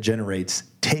profit that it generates,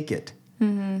 take it.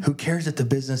 Who cares if the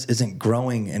business isn't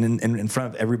growing and in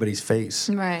front of everybody's face?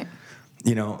 Right.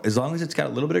 As long as it's got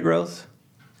a little bit of growth,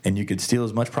 and you could steal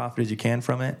as much profit as you can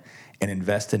from it and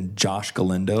invest in Josh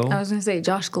Galindo. I was going to say,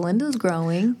 Josh Galindo's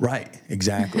growing. Right,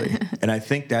 exactly. And I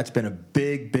think that's been a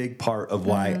big, big part of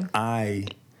why I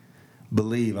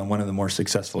believe I'm one of the more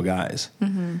successful guys.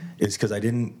 Is because I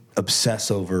didn't obsess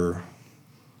over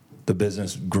the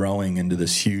business growing into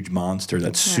this huge monster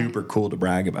that's super cool to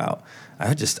brag about.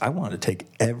 I wanted to take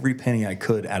every penny I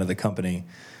could out of the company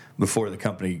before the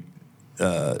company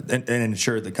and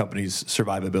ensure the company's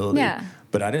survivability. Yeah.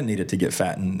 But I didn't need it to get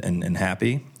fat and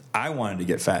happy. I wanted to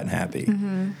get fat and happy.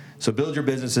 So build your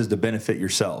businesses to benefit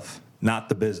yourself, not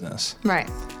the business. Right.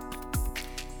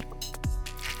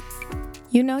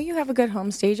 You know you have a good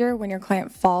home stager when your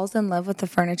client falls in love with the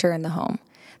furniture in the home.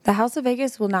 The House of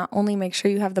Vegas will not only make sure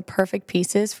you have the perfect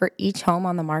pieces for each home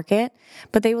on the market,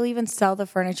 but they will even sell the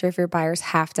furniture if your buyers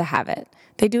have to have it.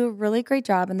 They do a really great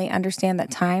job, and they understand that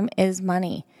time is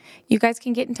money. You guys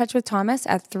can get in touch with Thomas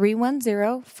at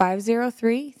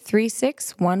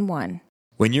 310-503-3611.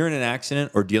 When you're in an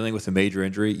accident or dealing with a major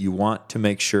injury, you want to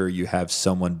make sure you have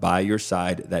someone by your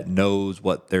side that knows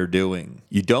what they're doing.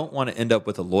 You don't want to end up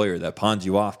with a lawyer that pawns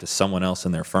you off to someone else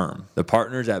in their firm. The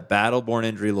partners at Battleborn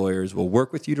Injury Lawyers will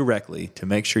work with you directly to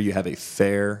make sure you have a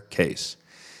fair case.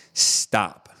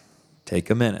 Stop,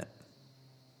 take a minute,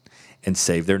 and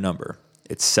save their number.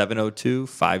 It's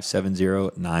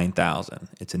 702-570-9000.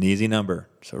 It's an easy number,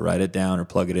 so write it down or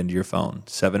plug it into your phone.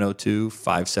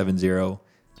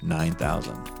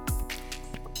 702-570-9000.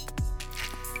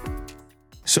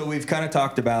 So we've kind of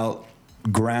talked about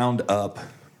ground up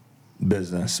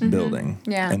business building,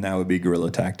 and that would be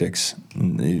guerrilla tactics,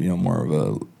 more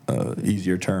of a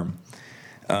easier term.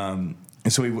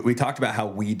 And so we talked about how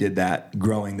we did that,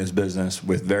 growing this business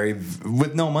with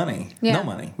no money. No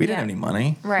money. We didn't have any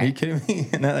money. Right. Are you kidding me?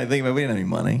 Now that I think about it, we didn't have any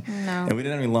money. No. And we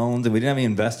didn't have any loans, and we didn't have any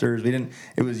investors.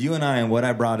 It was you and I and what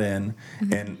I brought in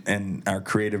and our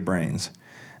creative brains.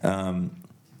 So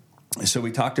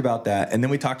we talked about that, and then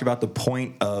we talked about the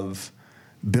point of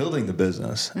building the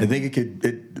business. I think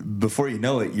before you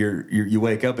know it, you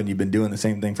wake up and you've been doing the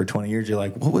same thing for 20 years. You're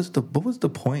like, what was the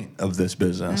point of this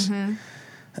business?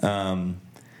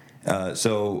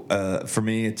 So for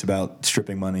me, it's about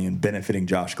stripping money and benefiting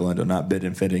Josh Galindo, not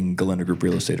benefiting Galindo Group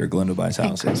Real Estate or Galindo Buys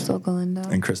Houses.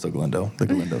 And Crystal Galindo, the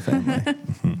Galindo family.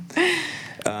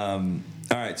 All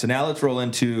right, so now let's roll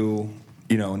into,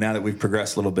 now that we've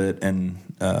progressed a little bit and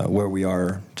where we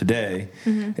are today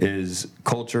is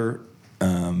culture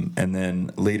and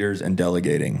then leaders and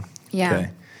delegating. Yeah. Okay?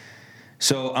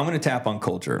 So I'm going to tap on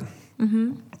culture.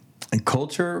 And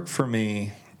culture for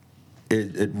me,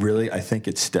 it really, I think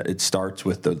it starts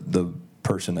with the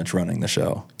person that's running the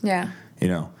show. Yeah.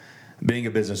 Being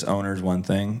a business owner is one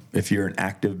thing. If you're an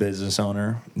active business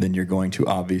owner, then you're going to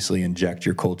obviously inject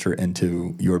your culture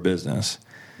into your business.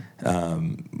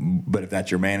 But if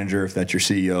that's your manager, if that's your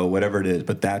CEO, whatever it is,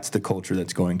 but that's the culture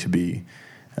that's going to be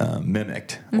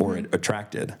mimicked or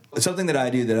attracted. Something that I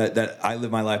do that I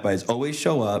live my life by is always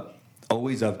show up,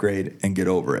 always upgrade, and get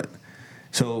over it.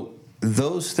 So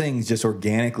those things just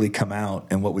organically come out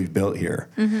in what we've built here.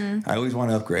 I always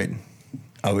want to upgrade.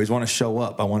 I always want to show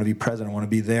up. I want to be present. I want to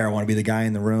be there. I want to be the guy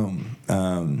in the room.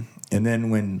 And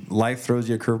then when life throws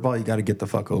you a curveball, you got to get the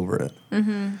fuck over it.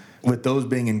 With those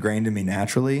being ingrained in me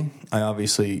naturally, I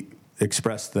obviously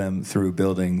express them through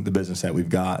building the business that we've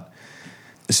got.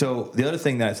 So the other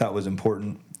thing that I thought was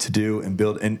important to do and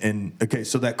build,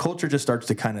 so that culture just starts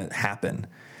to kind of happen.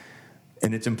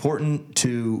 And it's important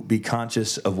to be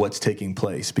conscious of what's taking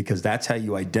place because that's how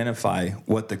you identify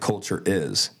what the culture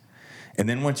is. And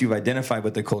then once you've identified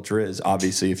what the culture is,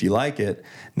 obviously, if you like it,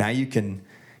 now you can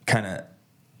kind of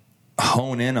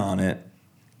hone in on it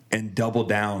and double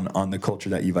down on the culture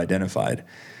that you've identified.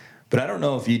 But I don't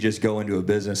know if you just go into a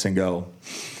business and go,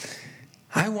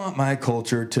 I want my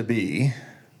culture to be,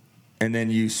 and then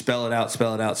you spell it out,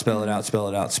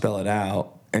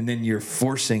 and then you're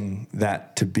forcing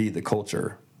that to be the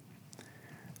culture.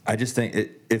 I just think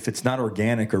if it's not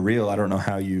organic or real, I don't know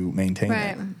how you maintain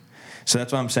it. So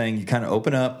that's why I'm saying you kind of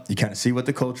open up, you kind of see what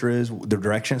the culture is, the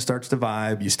direction starts to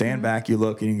vibe, you stand back, you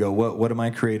look, and you go, what am I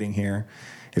creating here?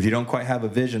 If you don't quite have a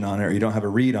vision on it or you don't have a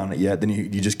read on it yet, then you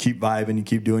just keep vibing, you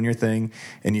keep doing your thing,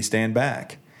 and you stand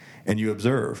back and you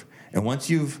observe. And once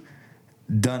you've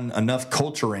done enough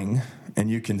culturing and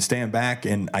you can stand back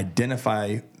and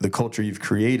identify the culture you've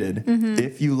created,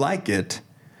 if you like it,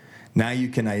 now you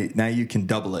can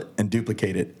double it and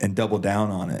duplicate it and double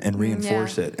down on it and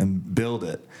reinforce it and build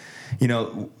it.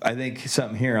 I think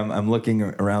something here, I'm looking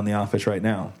around the office right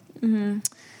now.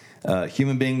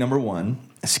 Human being number 1,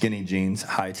 skinny jeans,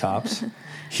 high tops.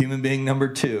 Human being number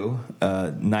 2,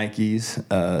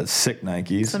 Nikes, sick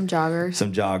Nikes. Some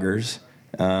joggers.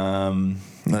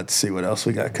 Let's see what else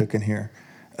we got cooking here.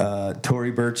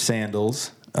 Tory Burch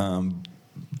sandals. What's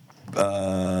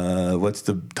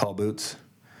the tall boots?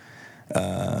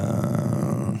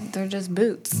 They're just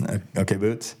boots. Okay,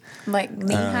 boots. Like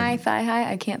knee high, thigh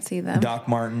high. I can't see them. Doc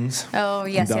Martens. Oh,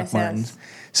 yes.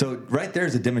 So right there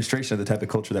is a demonstration of the type of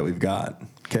culture that we've got.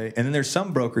 Okay, and then there's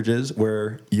some brokerages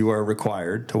where you are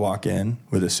required to walk in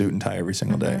with a suit and tie every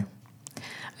single day.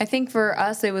 I think for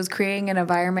us, it was creating an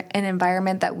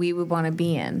environment that we would want to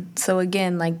be in. So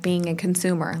again, like being a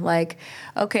consumer, like,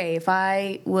 okay, if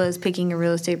I was picking a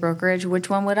real estate brokerage, which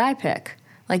one would I pick?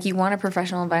 Like, you want a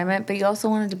professional environment, but you also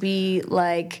want it to be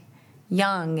like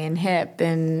young and hip,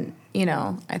 and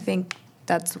I think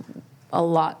that's a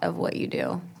lot of what you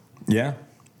do. Yeah.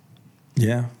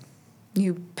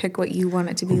 You pick what you want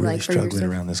it to be We're like for yourself.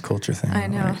 Struggling Around this culture thing. I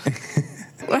know.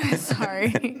 Right?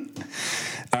 Sorry.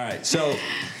 All right, so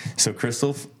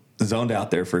Crystal zoned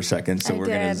out there for a second, so we're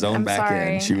going to zone back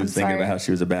in. She was thinking about how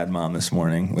she was a bad mom this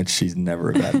morning, which she's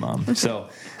never a bad mom. So,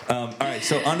 all right,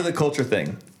 so onto the culture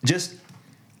thing. Just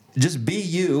be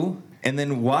you, and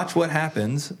then watch what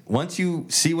happens. Once you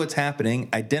see what's happening,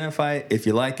 identify it. If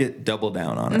you like it, double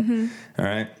down on it. All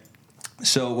right?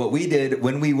 So what we did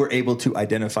when we were able to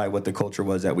identify what the culture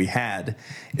was that we had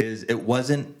is it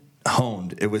wasn't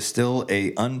honed. It was still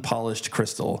a unpolished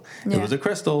crystal. Yeah. It was a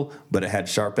crystal, but it had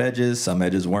sharp edges. Some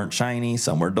edges weren't shiny,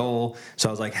 some were dull. So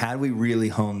I was like, how do we really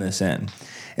hone this in?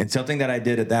 And something that I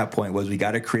did at that point was we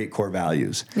got to create core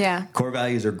values. Yeah. Core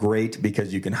values are great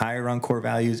because you can hire on core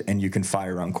values and you can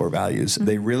fire on core values.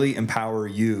 They really empower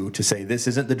you to say, this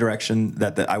isn't the direction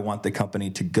that I want the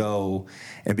company to go.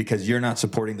 And because you're not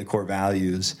supporting the core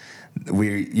values,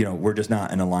 we're just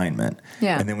not in alignment.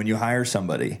 Yeah. And then when you hire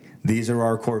somebody, these are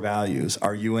our core values.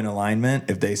 Are you in alignment?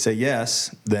 If they say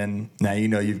yes, then now you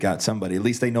know you've got somebody. At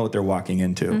least they know what they're walking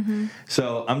into.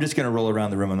 So I'm just going to roll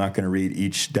around the room. I'm not going to read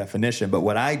each definition. But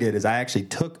what I did is I actually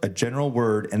took a general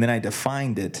word and then I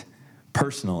defined it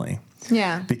personally.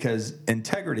 Yeah. Because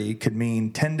integrity could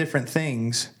mean 10 different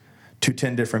things to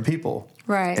 10 different people.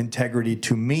 Right. Integrity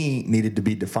to me needed to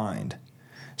be defined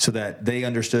so that they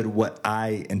understood what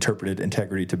I interpreted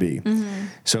integrity to be.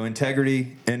 So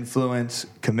integrity, influence,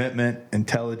 commitment,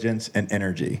 intelligence, and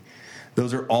energy.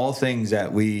 Those are all things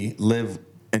that we live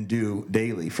and do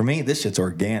daily. For me, this shit's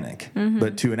organic.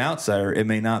 But to an outsider, it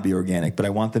may not be organic, but I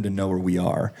want them to know where we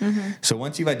are. So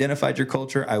once you've identified your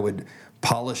culture, I would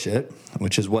polish it,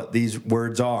 which is what these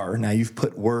words are. Now you've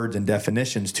put words and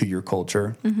definitions to your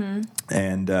culture,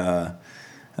 and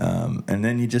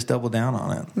then you just double down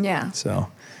on it. Yeah.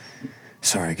 So,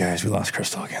 sorry guys, we lost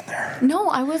Crystal again there. No,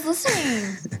 I was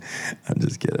listening. I'm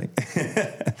just kidding.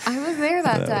 I was there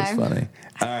that time. Was funny.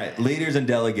 All right, leaders and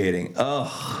delegating.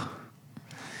 Oh,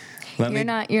 You're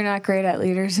not great at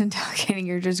leaders and delegating.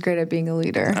 You're just great at being a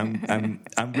leader.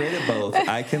 I'm great at both.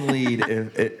 I can lead.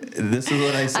 This is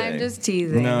what I say. I'm just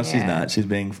teasing. No, she's not. She's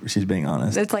being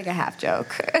honest. It's like a half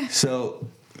joke. So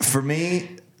for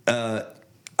me, I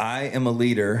am a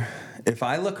leader. If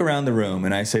I look around the room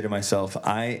and I say to myself,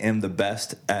 I am the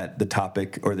best at the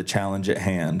topic or the challenge at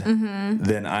hand,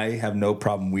 then I have no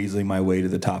problem weaseling my way to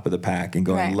the top of the pack and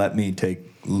going, Right. let me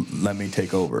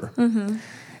take over.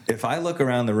 If I look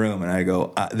around the room and I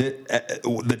go,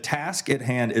 the task at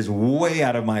hand is way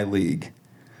out of my league,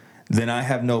 then I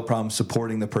have no problem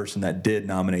supporting the person that did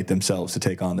nominate themselves to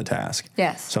take on the task.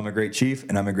 Yes. So I'm a great chief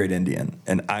and I'm a great Indian,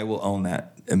 and I will own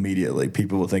that immediately.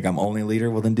 People will think I'm only a leader.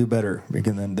 Well, then do better,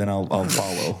 because then I'll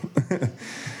follow.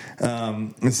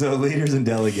 So leaders and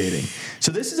delegating.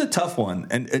 So this is a tough one,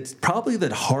 and it's probably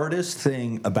the hardest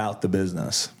thing about the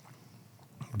business,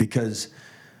 because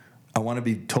I want to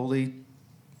be totally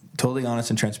honest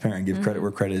and transparent and give credit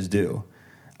where credit is due.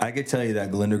 I could tell you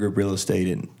that Galindo Group Real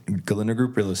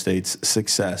Estate's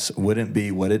success wouldn't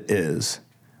be what it is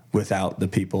without the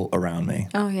people around me.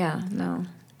 Oh, yeah. No.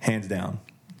 Hands down.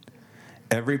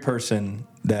 Every person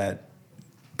that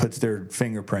puts their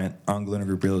fingerprint on Galindo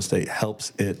Group Real Estate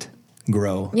helps it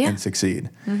grow and succeed.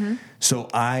 So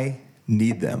I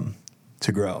need them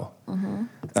to grow.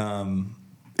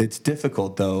 It's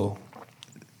difficult, though,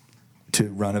 to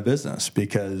run a business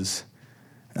because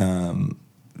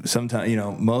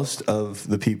sometimes, most of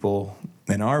the people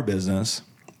in our business,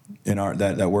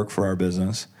 that work for our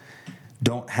business,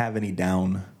 don't have any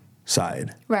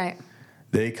downside. Right.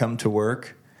 They come to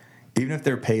work, even if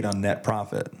they're paid on net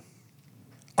profit,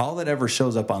 all that ever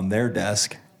shows up on their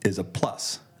desk is a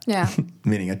plus. Yeah.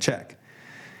 Meaning a check.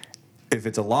 If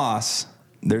it's a loss,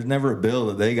 there's never a bill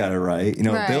that they got to write.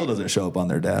 A bill doesn't show up on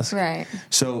their desk. Right.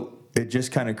 So it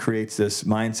just kind of creates this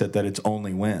mindset that it's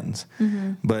only wins.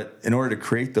 But in order to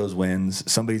create those wins,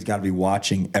 somebody's got to be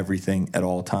watching everything at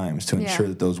all times to ensure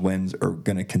that those wins are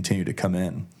going to continue to come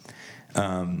in.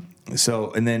 And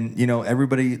then,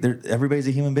 everybody's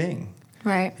a human being.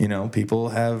 Right. People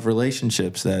have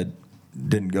relationships that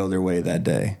didn't go their way that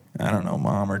day. I don't know,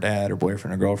 mom or dad or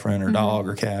boyfriend or girlfriend or dog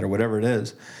or cat or whatever it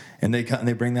is. And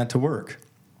they bring that to work.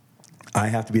 I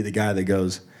have to be the guy that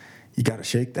goes, you got to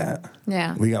shake that.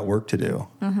 Yeah. We got work to do,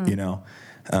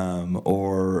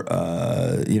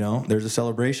 there's a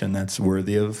celebration that's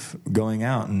worthy of going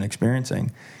out and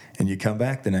experiencing. And you come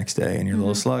back the next day and you're a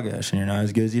little sluggish and you're not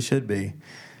as good as you should be.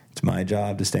 It's my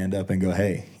job to stand up and go,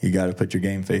 hey, you got to put your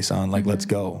game face on. Like, let's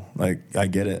go. Like, I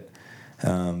get it.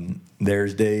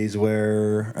 There's days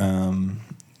where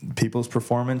people's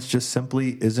performance just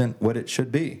simply isn't what it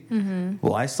should be.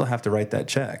 Well, I still have to write that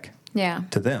check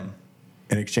to them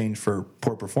in exchange for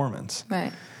poor performance.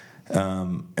 Right.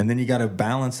 And then you got to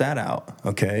balance that out.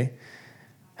 Okay.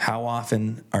 How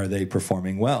often are they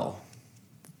performing well?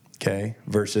 Okay.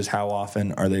 Versus how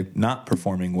often are they not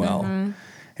performing well?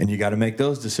 And you got to make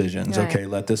those decisions. Right. Okay.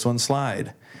 Let this one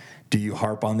slide. Do you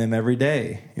harp on them every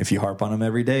day? If you harp on them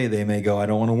every day, they may go, I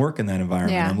don't want to work in that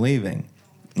environment. I'm leaving.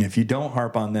 If you don't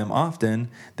harp on them often,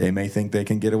 they may think they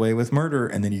can get away with murder,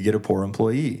 and then you get a poor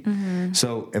employee.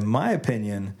 So in my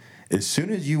opinion, As soon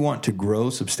as you want to grow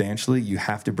substantially, you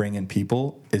have to bring in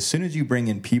people. As soon as you bring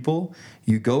in people,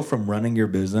 you go from running your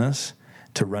business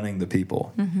to running the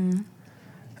people.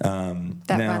 That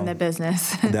run the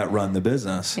business. That run the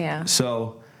business. Yeah.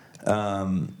 So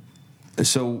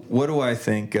what do I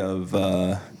think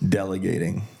of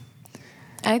delegating?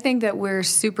 I think that we're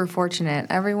super fortunate.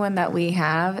 Everyone that we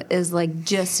have is like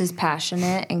just as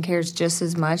passionate and cares just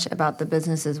as much about the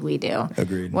business as we do.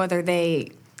 Agreed. Whether they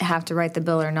have to write the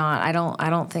bill or not, I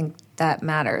don't think that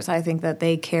matters. I think that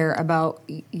they care about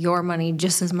your money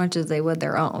just as much as they would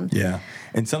their own. Yeah.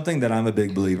 And something that I'm a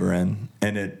big believer in,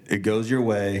 and it goes your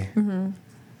way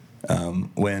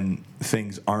when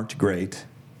things aren't great,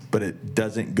 but it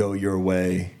doesn't go your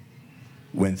way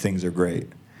when things are great,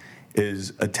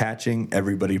 is attaching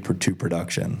everybody to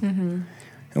production.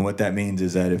 And what that means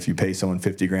is that if you pay someone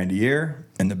 $50,000 a year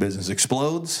and the business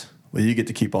explodes, well, you get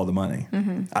to keep all the money.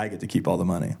 I get to keep all the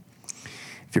money.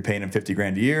 If you're paying them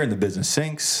 $50,000 a year and the business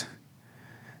sinks,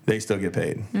 they still get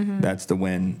paid. That's the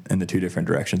win in the two different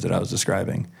directions that I was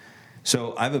describing.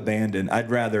 So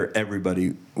I'd rather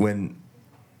everybody, when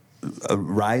a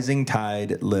rising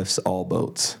tide lifts all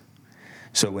boats.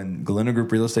 So when Galindo Group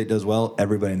Real Estate does well,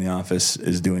 everybody in the office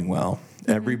is doing well.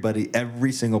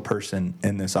 Every single person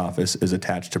in this office is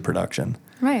attached to production.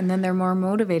 Right, and then they're more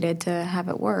motivated to have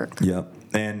it work. Yep.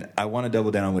 And I want to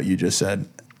double down on what you just said.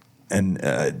 And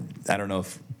I don't know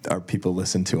if our people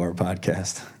listen to our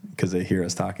podcast because they hear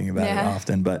us talking about it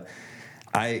often, but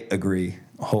I agree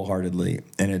wholeheartedly.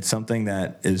 And it's something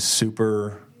that is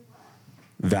super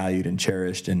valued and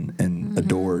cherished and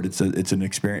adored. It's an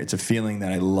experience. It's a feeling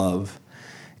that I love.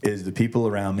 Is the people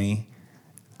around me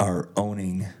are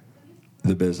owning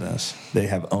the business. They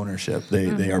have ownership.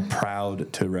 They are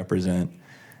proud to represent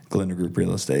Galindo Group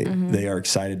Real Estate. They are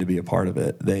excited to be a part of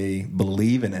it. They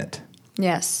believe in it.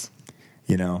 Yes.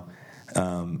 You know?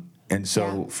 And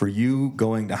so for you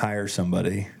going to hire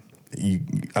somebody,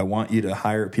 I want you to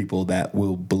hire people that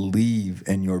will believe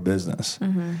in your business.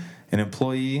 An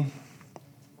employee,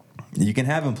 you can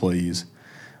have employees,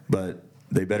 but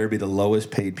they better be the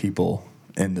lowest paid people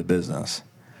in the business,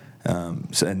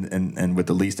 and with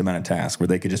the least amount of tasks, where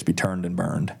they could just be turned and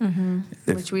burned,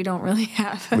 Which we don't really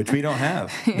have. Which we don't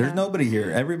have. There's nobody here.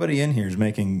 Everybody in here is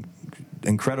making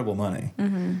incredible money,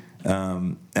 and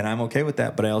I'm okay with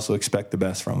that. But I also expect the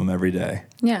best from them every day.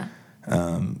 Yeah.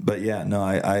 But yeah, no,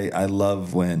 I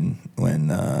love when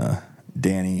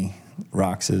Danny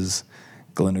rocks his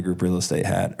Galindo Group Real Estate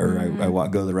hat, or I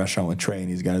go to the restaurant with Trey and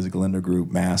he's got his Galindo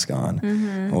Group mask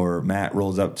on, or Matt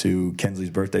rolls up to Kinsley's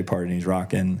birthday party and he's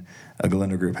rocking a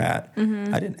Galindo Group hat.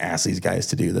 I didn't ask these guys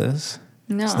to do this.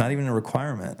 No. It's not even a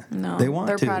requirement. No. They want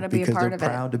They're to proud to be a because part they're of it.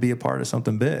 proud to be a part of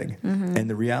something big. And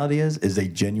the reality is they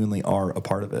genuinely are a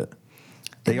part of it.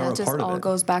 They are a part of it. That just all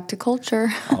goes back to culture.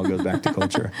 All goes back to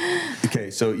culture.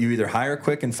 Okay, so you either hire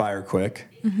quick and fire quick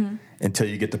until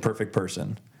you get the perfect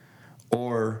person,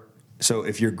 or so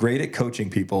if you're great at coaching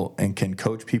people and can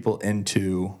coach people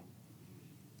into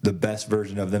the best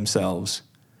version of themselves,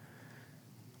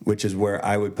 which is where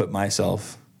I would put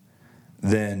myself,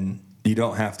 then you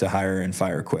don't have to hire and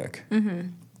fire quick.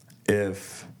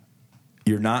 If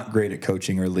you're not great at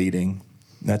coaching or leading,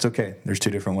 that's okay. There's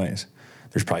two different ways.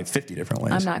 There's probably 50 different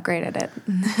ways. I'm not great at it.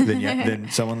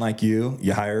 Then someone like you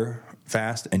hire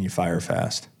fast and you fire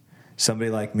fast.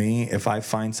 Somebody like me, if I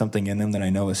find something in them that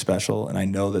I know is special and I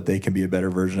know that they can be a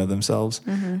better version of themselves,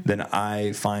 then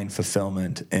I find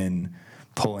fulfillment in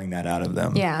pulling that out of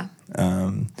them. Yeah.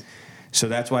 So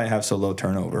that's why I have so low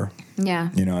turnover. Yeah.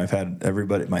 You know, I've had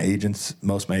everybody,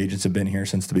 most of my agents have been here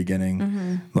since the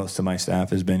beginning. Most of my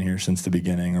staff has been here since the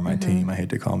beginning, or my team. I hate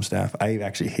to call them staff. I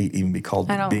actually hate even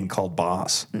being called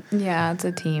boss. Yeah, it's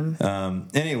a team.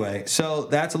 Anyway, so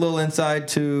that's a little insight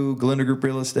to Galindo Group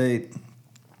Real Estate.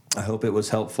 I hope it was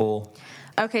helpful.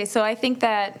 Okay, so I think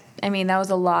that was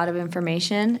a lot of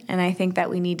information, and I think that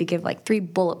we need to give like 3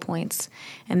 bullet points,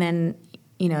 and then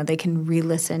they can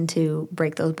re-listen to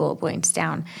break those bullet points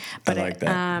down. But I like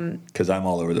that because I'm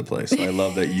all over the place. So I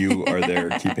love that you are there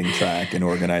keeping track and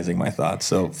organizing my thoughts.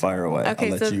 So fire away.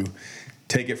 Okay, I'll let you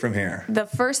take it from here. The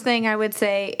first thing I would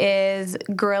say is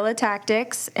guerrilla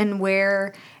tactics and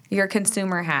wear your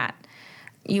consumer hat.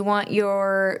 You want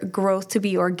your growth to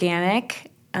be organic.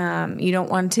 You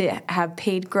don't want to have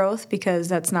paid growth because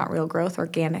that's not real growth.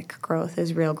 Organic growth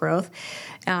is real growth.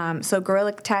 So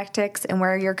guerrilla tactics and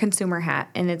wear your consumer hat.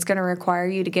 And it's going to require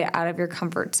you to get out of your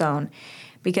comfort zone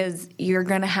because you're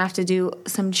going to have to do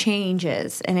some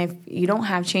changes. And if you don't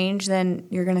have change, then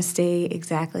you're going to stay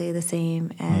exactly the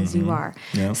same as you are.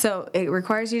 Yep. So it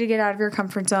requires you to get out of your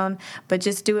comfort zone, but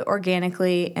just do it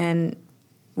organically and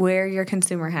wear your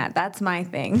consumer hat. That's my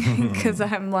thing, because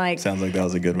I'm like, Sounds like that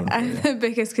was a good one for I'm you. the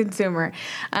biggest consumer.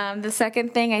 The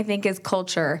second thing I think is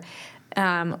culture.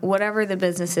 Whatever the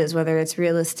business is, whether it's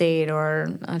real estate or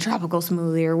a tropical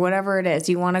smoothie or whatever it is,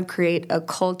 you want to create a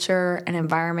culture, an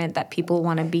environment that people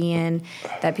want to be in,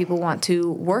 that people want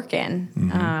to work in.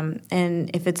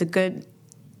 And if it's a good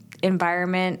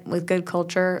environment with good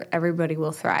culture, everybody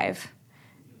will thrive.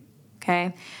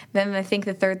 Okay. Then I think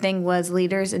the third thing was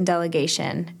leaders and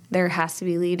delegation. There has to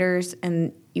be leaders,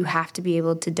 and you have to be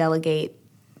able to delegate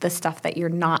the stuff that you're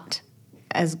not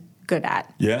as good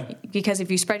at. Yeah. Because if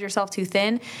you spread yourself too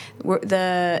thin,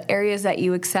 the areas that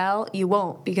you excel, you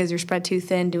won't, because you're spread too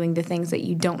thin doing the things that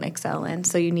you don't excel in.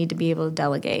 So you need to be able to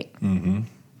delegate. I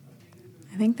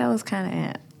think that was kind of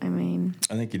it. I mean,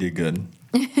 I think you did good.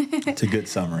 It's a good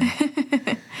summary.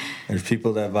 There's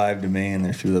people that vibe to me, and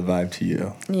there's people that vibe to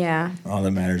you. yeah. All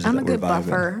that matters is I'm that a we're good vibing.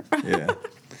 buffer. Yeah.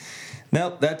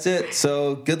 Nope, that's it.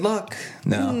 So good luck.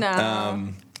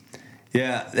 No.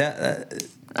 Yeah.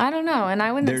 I don't know. And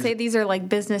I wouldn't There's- say these are like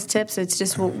business tips. It's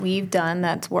just what we've done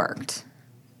that's worked.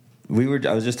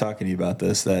 I was just talking to you about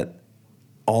this, that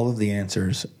all of the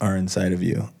answers are inside of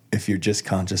you if you're just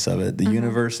conscious of it. The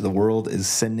universe, the world is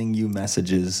sending you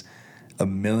messages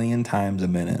 1,000,000 times a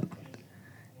minute.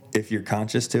 If you're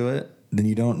conscious to it, then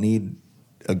you don't need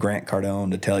a Grant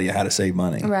Cardone to tell you how to save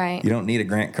money. Right. You don't need a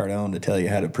Grant Cardone to tell you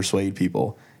how to persuade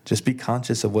people. Just be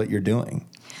conscious of what you're doing.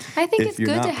 I think If it's you're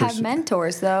good not to have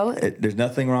mentors, though. There's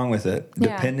nothing wrong with it.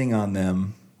 Yeah. Depending on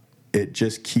them, it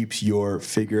just keeps your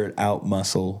figure it out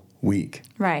muscle weak.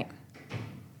 Right.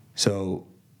 So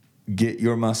get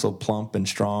your muscle plump and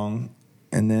strong,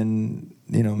 and then,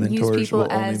 mentors Use people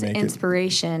will only as make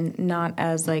inspiration, not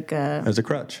as like a... it as a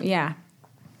crutch. Yeah.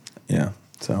 Yeah.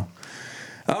 So,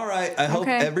 all right. I hope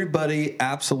Okay. everybody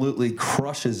absolutely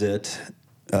crushes it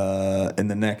in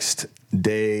the next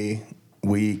day,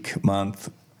 week, month,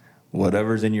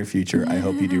 whatever's in your future. I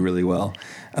hope you do really well.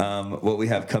 What we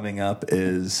have coming up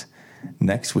is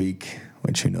next week,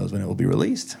 which who knows when it will be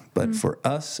released. But for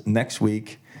us, next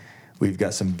week, we've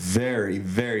got some very,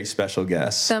 very special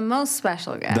guests. The most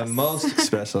special guest. The most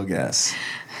special guests.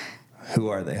 Who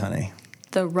are they, honey?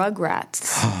 The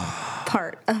Rugrats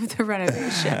part of the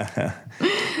renovation.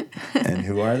 And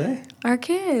who are they? Our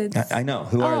kids. I know.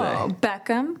 Who are they?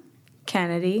 Beckham,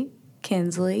 Kennedy,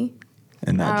 Kinsley.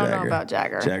 And not I don't know Jagger. about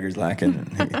Jagger. Jagger's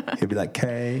lacking. He'll be like,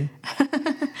 K.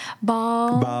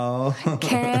 Ball. Ball.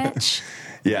 Catch.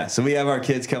 Yeah, so we have our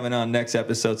kids coming on next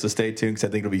episode, so stay tuned because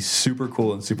I think it'll be super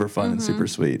cool and super fun and super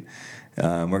sweet.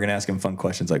 We're going to ask them fun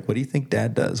questions like, what do you think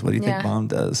Dad does? What do you think Yeah. Mom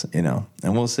does? And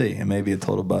we'll see. It may be a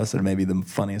total bust, or it may be the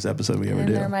funniest episode we ever And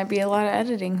do. there might be a lot of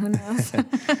editing. Who knows?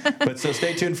 But so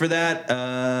stay tuned for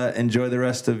that. Enjoy the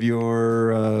rest of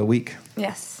your week.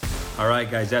 Yes. All right,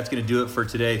 guys, that's going to do it for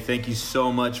today. Thank you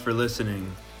so much for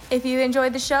listening. If you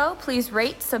enjoyed the show, please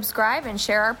rate, subscribe, and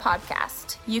share our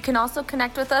podcast. You can also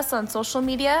connect with us on social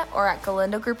media or at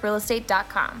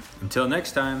GalindoGroupRealestate.com. Until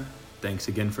next time, thanks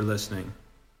again for listening.